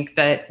think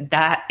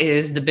that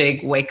is the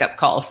big wake-up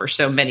call for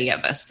so many of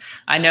us.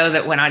 I know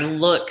that when I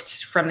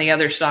looked from the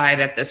other side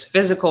at this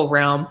physical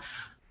realm,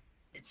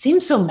 it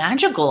seems so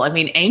magical. I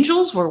mean,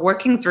 angels were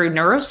working through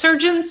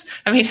neurosurgeons.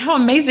 I mean, how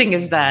amazing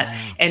is that?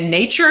 And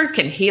nature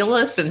can heal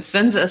us and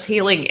sends us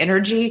healing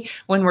energy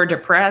when we're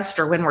depressed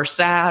or when we're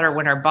sad or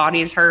when our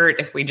body's hurt.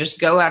 If we just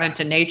go out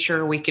into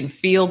nature, we can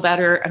feel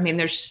better. I mean,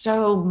 there's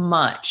so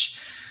much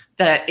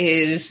that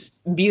is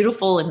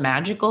beautiful and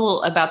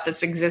magical about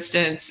this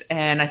existence.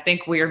 And I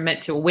think we are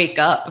meant to wake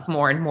up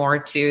more and more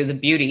to the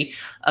beauty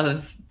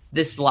of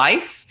this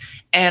life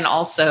and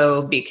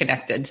also be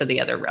connected to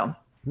the other realm.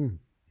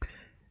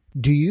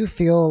 Do you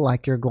feel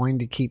like you're going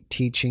to keep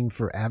teaching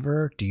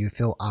forever? Do you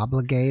feel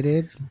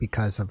obligated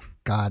because of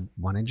God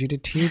wanted you to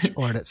teach?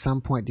 Or at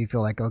some point, do you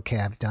feel like, okay,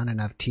 I've done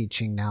enough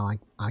teaching. Now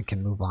I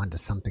can move on to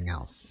something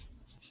else?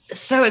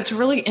 So it's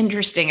really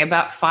interesting.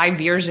 About 5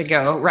 years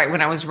ago, right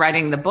when I was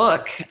writing the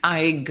book,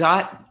 I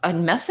got a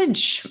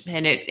message,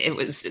 and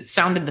it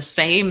sounded the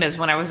same as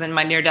when I was in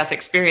my near-death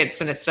experience.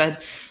 And it said,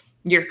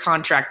 your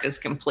contract is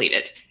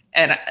completed.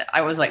 And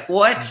I was like,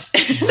 what?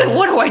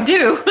 What do I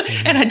do?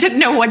 And I didn't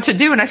know what to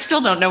do. And I still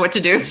don't know what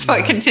to do. So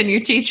I continue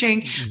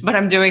teaching, but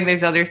I'm doing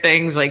these other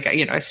things. Like,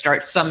 I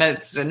start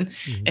summits and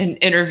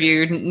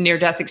interview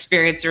near-death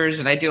experiencers.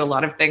 And I do a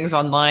lot of things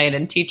online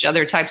and teach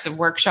other types of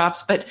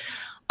workshops. But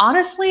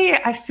honestly,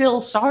 I feel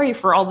sorry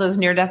for all those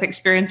near-death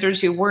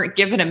experiencers who weren't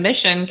given a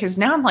mission, because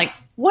now I'm like,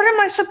 what am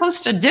I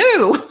supposed to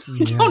do?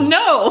 I don't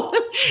know.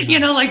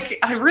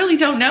 I really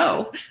don't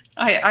know.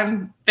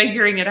 I'm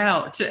figuring it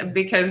out,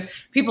 because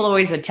people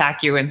always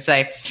attack you and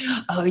say,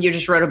 oh, you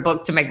just wrote a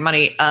book to make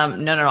money.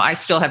 No, I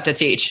still have to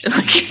teach.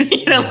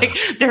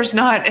 There's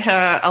not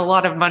a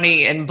lot of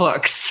money in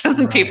books.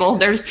 Right. People,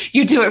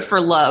 you do it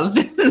for love.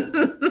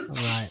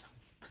 Right.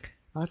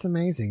 That's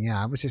amazing.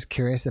 Yeah, I was just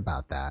curious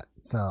about that.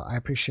 So I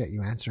appreciate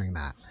you answering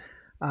that.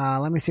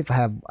 Let me see if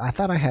I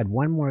thought I had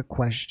one more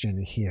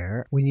question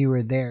here. When you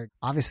were there,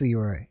 obviously you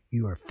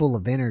were full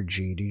of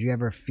energy. Did you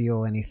ever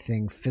feel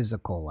anything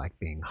physical, like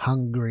being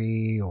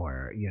hungry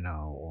or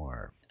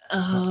anything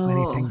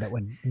that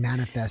would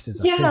manifest as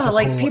a physical? Yeah,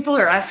 like people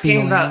are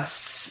asking about,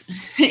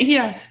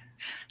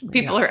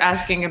 people are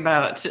asking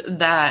about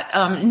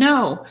that.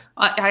 No,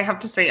 I have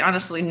to say,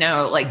 honestly,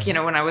 no. Like,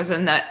 when I was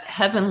in that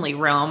heavenly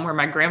realm where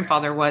my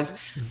grandfather was,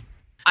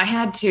 I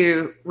had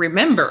to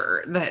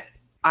remember that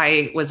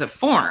I was a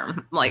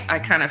form. Like, I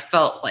kind of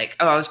felt like,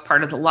 I was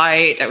part of the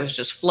light. I was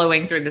just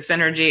flowing through this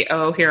energy.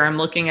 Oh, here I'm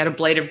looking at a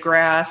blade of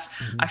grass.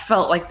 I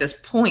felt like this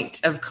point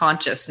of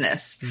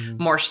consciousness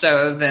more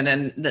so than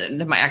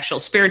in my actual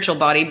spiritual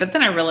body. But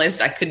then I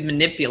realized I could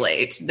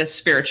manipulate this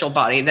spiritual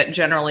body, that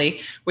generally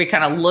we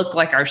kind of look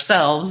like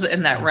ourselves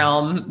in that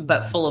realm,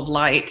 but full of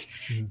light.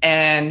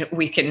 And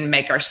we can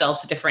make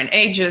ourselves different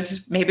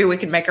ages. Maybe we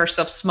can make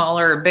ourselves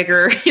smaller or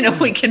bigger.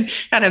 We can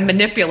kind of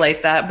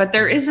manipulate that. But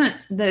there isn't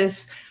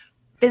this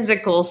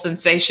physical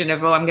sensation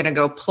of, I'm going to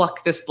go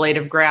pluck this blade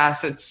of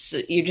grass.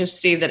 You just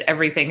see that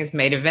everything is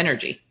made of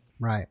energy.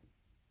 Right.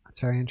 That's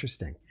very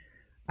interesting.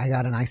 I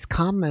got a nice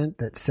comment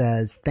that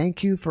says,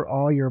 thank you for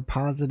all your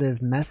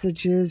positive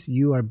messages.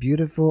 You are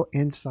beautiful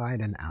inside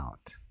and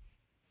out.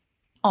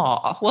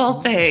 Oh,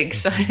 well,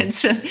 thanks.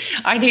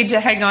 I need to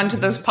hang on to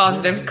those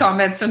positive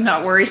comments and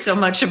not worry so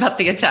much about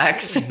the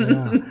attacks.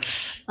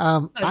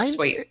 That's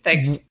sweet.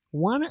 Thanks.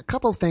 A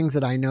couple things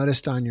that I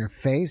noticed on your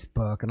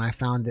Facebook, and I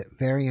found it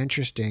very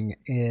interesting,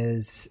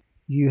 is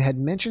you had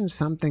mentioned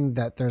something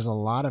that there's a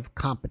lot of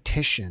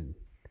competition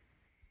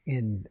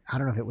in, I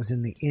don't know if it was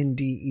in the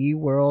NDE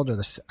world or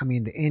the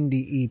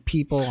NDE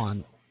people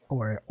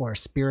or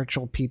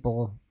spiritual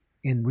people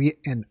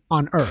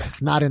on Earth,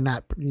 not in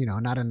that,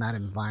 not in that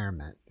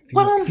environment.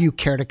 If you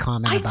care to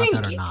comment about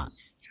that or not.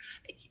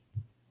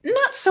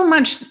 Not so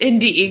much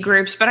NDE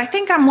groups, but I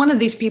think I'm one of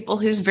these people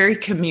who's very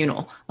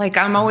communal. Like,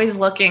 I'm always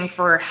looking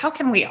for, how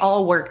can we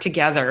all work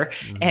together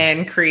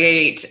and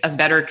create a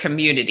better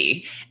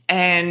community?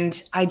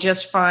 And I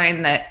just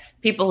find that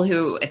people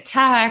who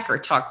attack or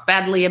talk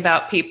badly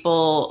about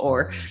people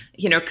or,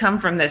 come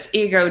from this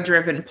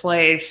ego-driven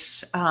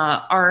place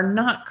are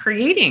not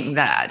creating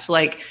that.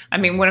 Like, I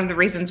mean, one of the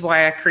reasons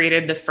why I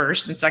created the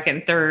first and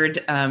second,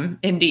 third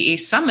NDE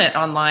Summit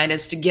online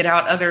is to get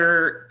out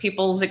other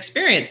people's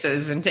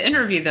experiences and to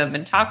interview them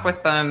and talk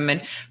with them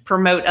and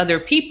promote other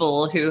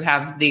people who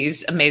have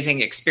these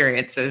amazing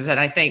experiences. And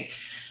I think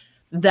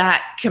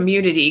that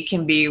community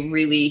can be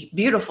really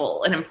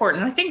beautiful and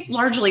important. I think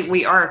largely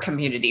we are a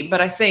community,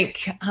 but I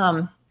think,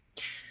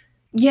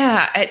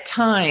 at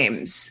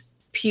times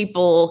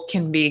people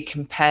can be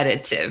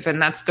competitive,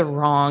 and that's the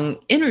wrong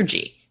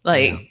energy.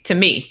 To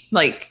me,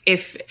 like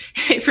if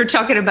you're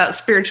talking about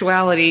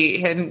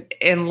spirituality and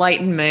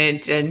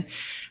enlightenment, and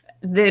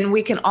then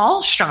we can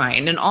all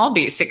shine and all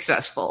be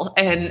successful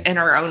and in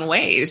our own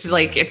ways.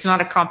 Like, it's not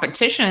a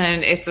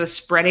competition, it's a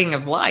spreading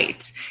of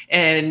light,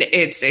 and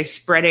it's a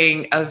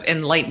spreading of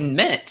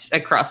enlightenment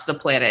across the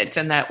planet,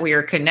 and that we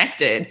are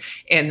connected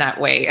in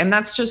that way. And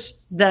that's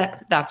just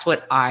that's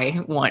what I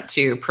want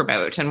to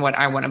promote and what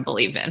I want to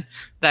believe in,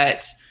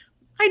 that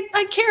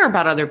I care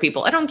about other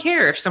people. I don't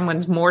care if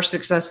someone's more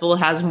successful,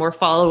 has more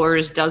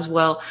followers, does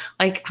well.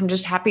 Like, I'm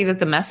just happy that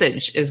the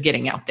message is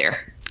getting out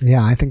there.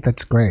 Yeah, I think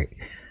that's great.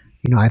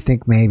 I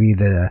think maybe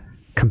the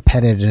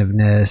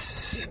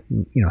competitiveness,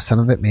 some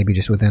of it maybe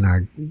just within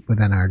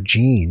our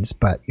genes,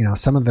 but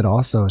some of it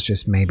also is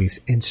just maybe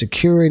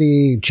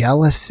insecurity,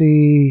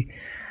 jealousy,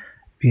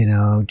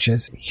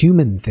 just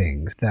human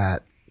things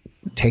that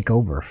take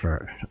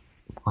over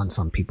on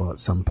some people at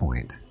some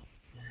point.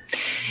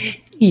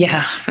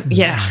 Yeah.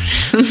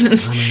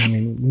 I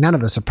mean, none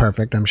of us are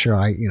perfect. I'm sure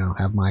I,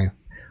 have my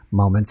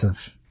moments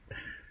of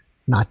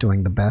not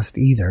doing the best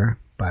either,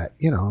 but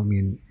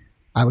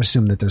I would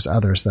assume that there's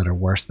others that are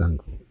worse than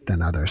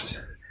others.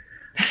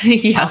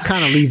 Yeah. I'll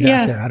kind of leave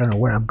that there. I don't know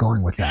where I'm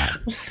going with that.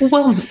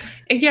 Well,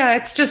 yeah,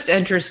 it's just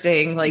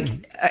interesting. Like,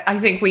 I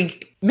think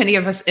many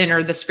of us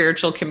enter the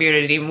spiritual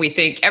community and we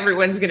think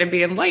everyone's going to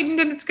be enlightened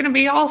and it's going to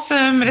be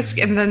awesome.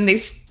 And then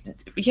these,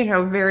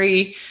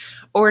 very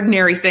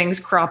ordinary things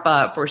crop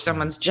up where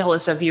someone's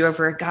jealous of you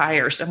over a guy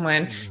or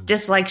someone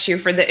dislikes you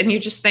for that. And you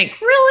just think,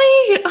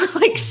 really?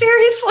 Like,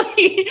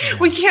 seriously,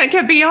 we can't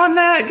get beyond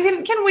that.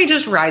 Can we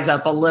just rise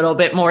up a little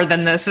bit more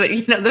than this?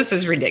 This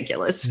is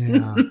ridiculous.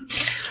 Yeah.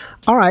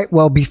 All right.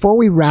 Well, before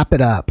we wrap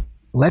it up,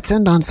 let's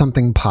end on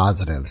something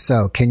positive.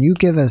 So can you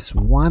give us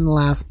one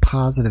last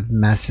positive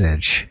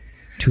message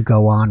to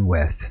go on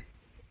with?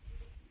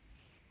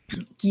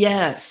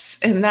 Yes.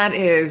 And that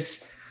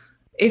is,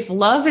 if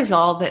love is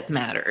all that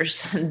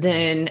matters,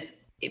 then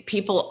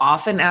people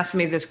often ask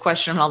me this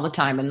question all the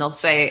time, and they'll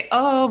say,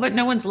 oh, but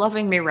no one's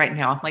loving me right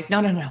now. I'm like,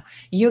 no.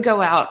 You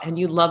go out and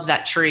you love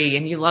that tree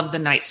and you love the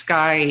night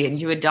sky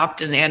and you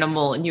adopt an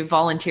animal and you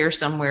volunteer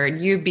somewhere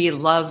and you be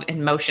love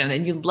in motion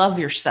and you love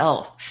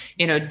yourself.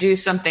 Do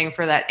something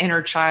for that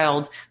inner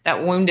child,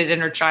 that wounded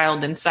inner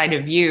child inside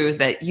of you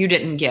that you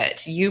didn't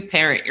get. You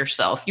parent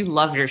yourself. You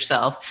love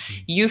yourself.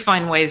 You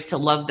find ways to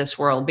love this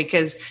world,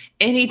 because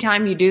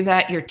anytime you do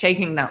that, you're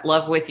taking that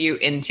love with you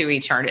into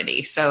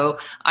eternity. So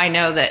I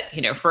know that,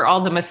 for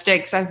all the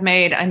mistakes I've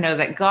made, I know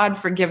that God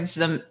forgives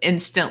them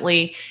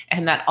instantly,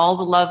 and that all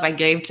the love I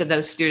gave to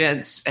those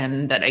students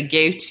and that I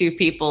gave to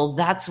people,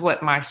 that's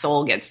what my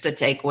soul gets to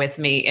take with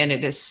me. And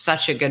it is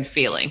such a good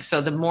feeling.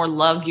 So the more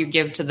love you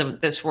give to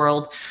this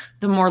world,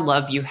 the more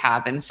love you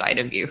have inside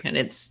of you. And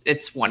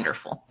it's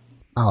wonderful.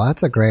 Oh,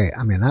 that's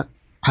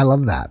I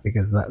love that,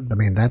 because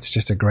that's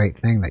just a great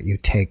thing, that you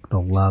take the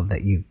love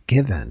that you've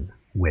given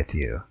with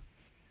you.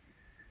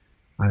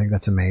 I think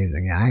that's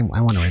amazing. Yeah, I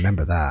want to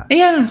remember that.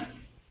 Yeah.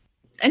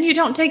 And you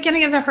don't take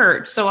any of the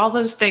hurt. So all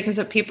those things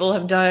that people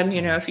have done,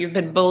 if you've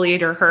been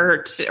bullied or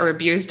hurt or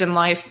abused in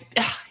life,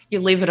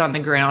 you leave it on the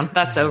ground.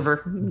 That's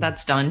over.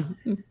 That's done.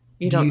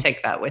 You don't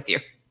take that with you.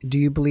 Do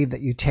you believe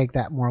that you take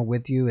that more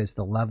with you, is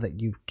the love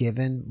that you've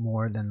given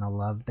more than the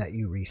love that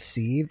you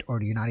received? Or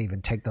do you not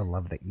even take the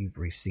love that you've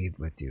received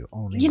with you?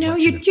 Only you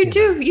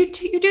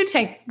do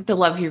take the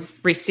love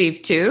you've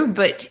received too,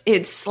 but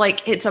it's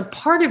like, it's a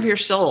part of your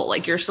soul.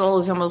 Like, your soul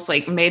is almost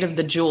like made of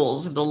the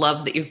jewels of the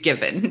love that you've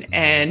given.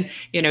 And,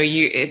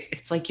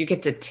 it's like you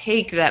get to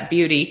take that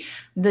beauty,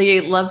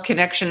 the love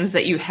connections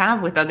that you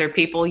have with other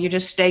people, you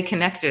just stay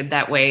connected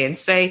that way. And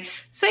say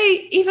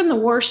even the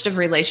worst of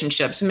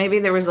relationships, maybe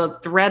there was a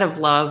thread of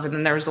love and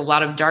then there was a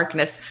lot of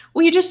darkness.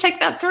 Well, you just take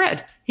that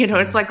thread.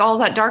 It's like all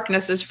that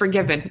darkness is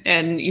forgiven,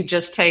 and you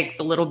just take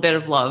the little bit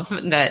of love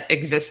that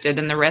existed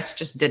and the rest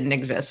just didn't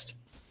exist.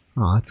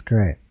 Oh, that's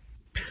great.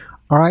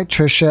 All right,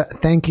 Tricia,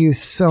 thank you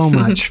so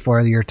much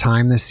for your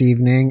time this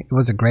evening. It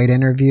was a great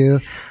interview.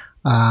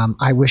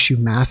 I wish you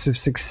massive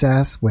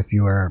success with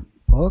your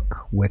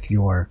book, with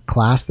your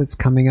class that's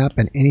coming up,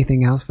 and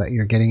anything else that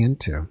you're getting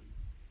into.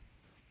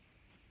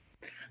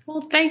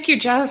 Well, thank you,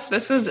 Jeff.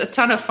 This was a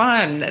ton of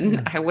fun,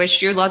 and I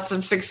wish you lots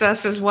of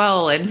success as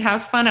well, and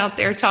have fun out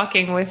there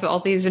talking with all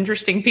these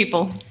interesting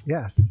people.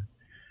 Yes.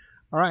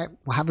 All right.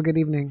 Well, have a good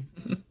evening.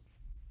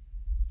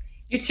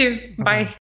 You too. Bye.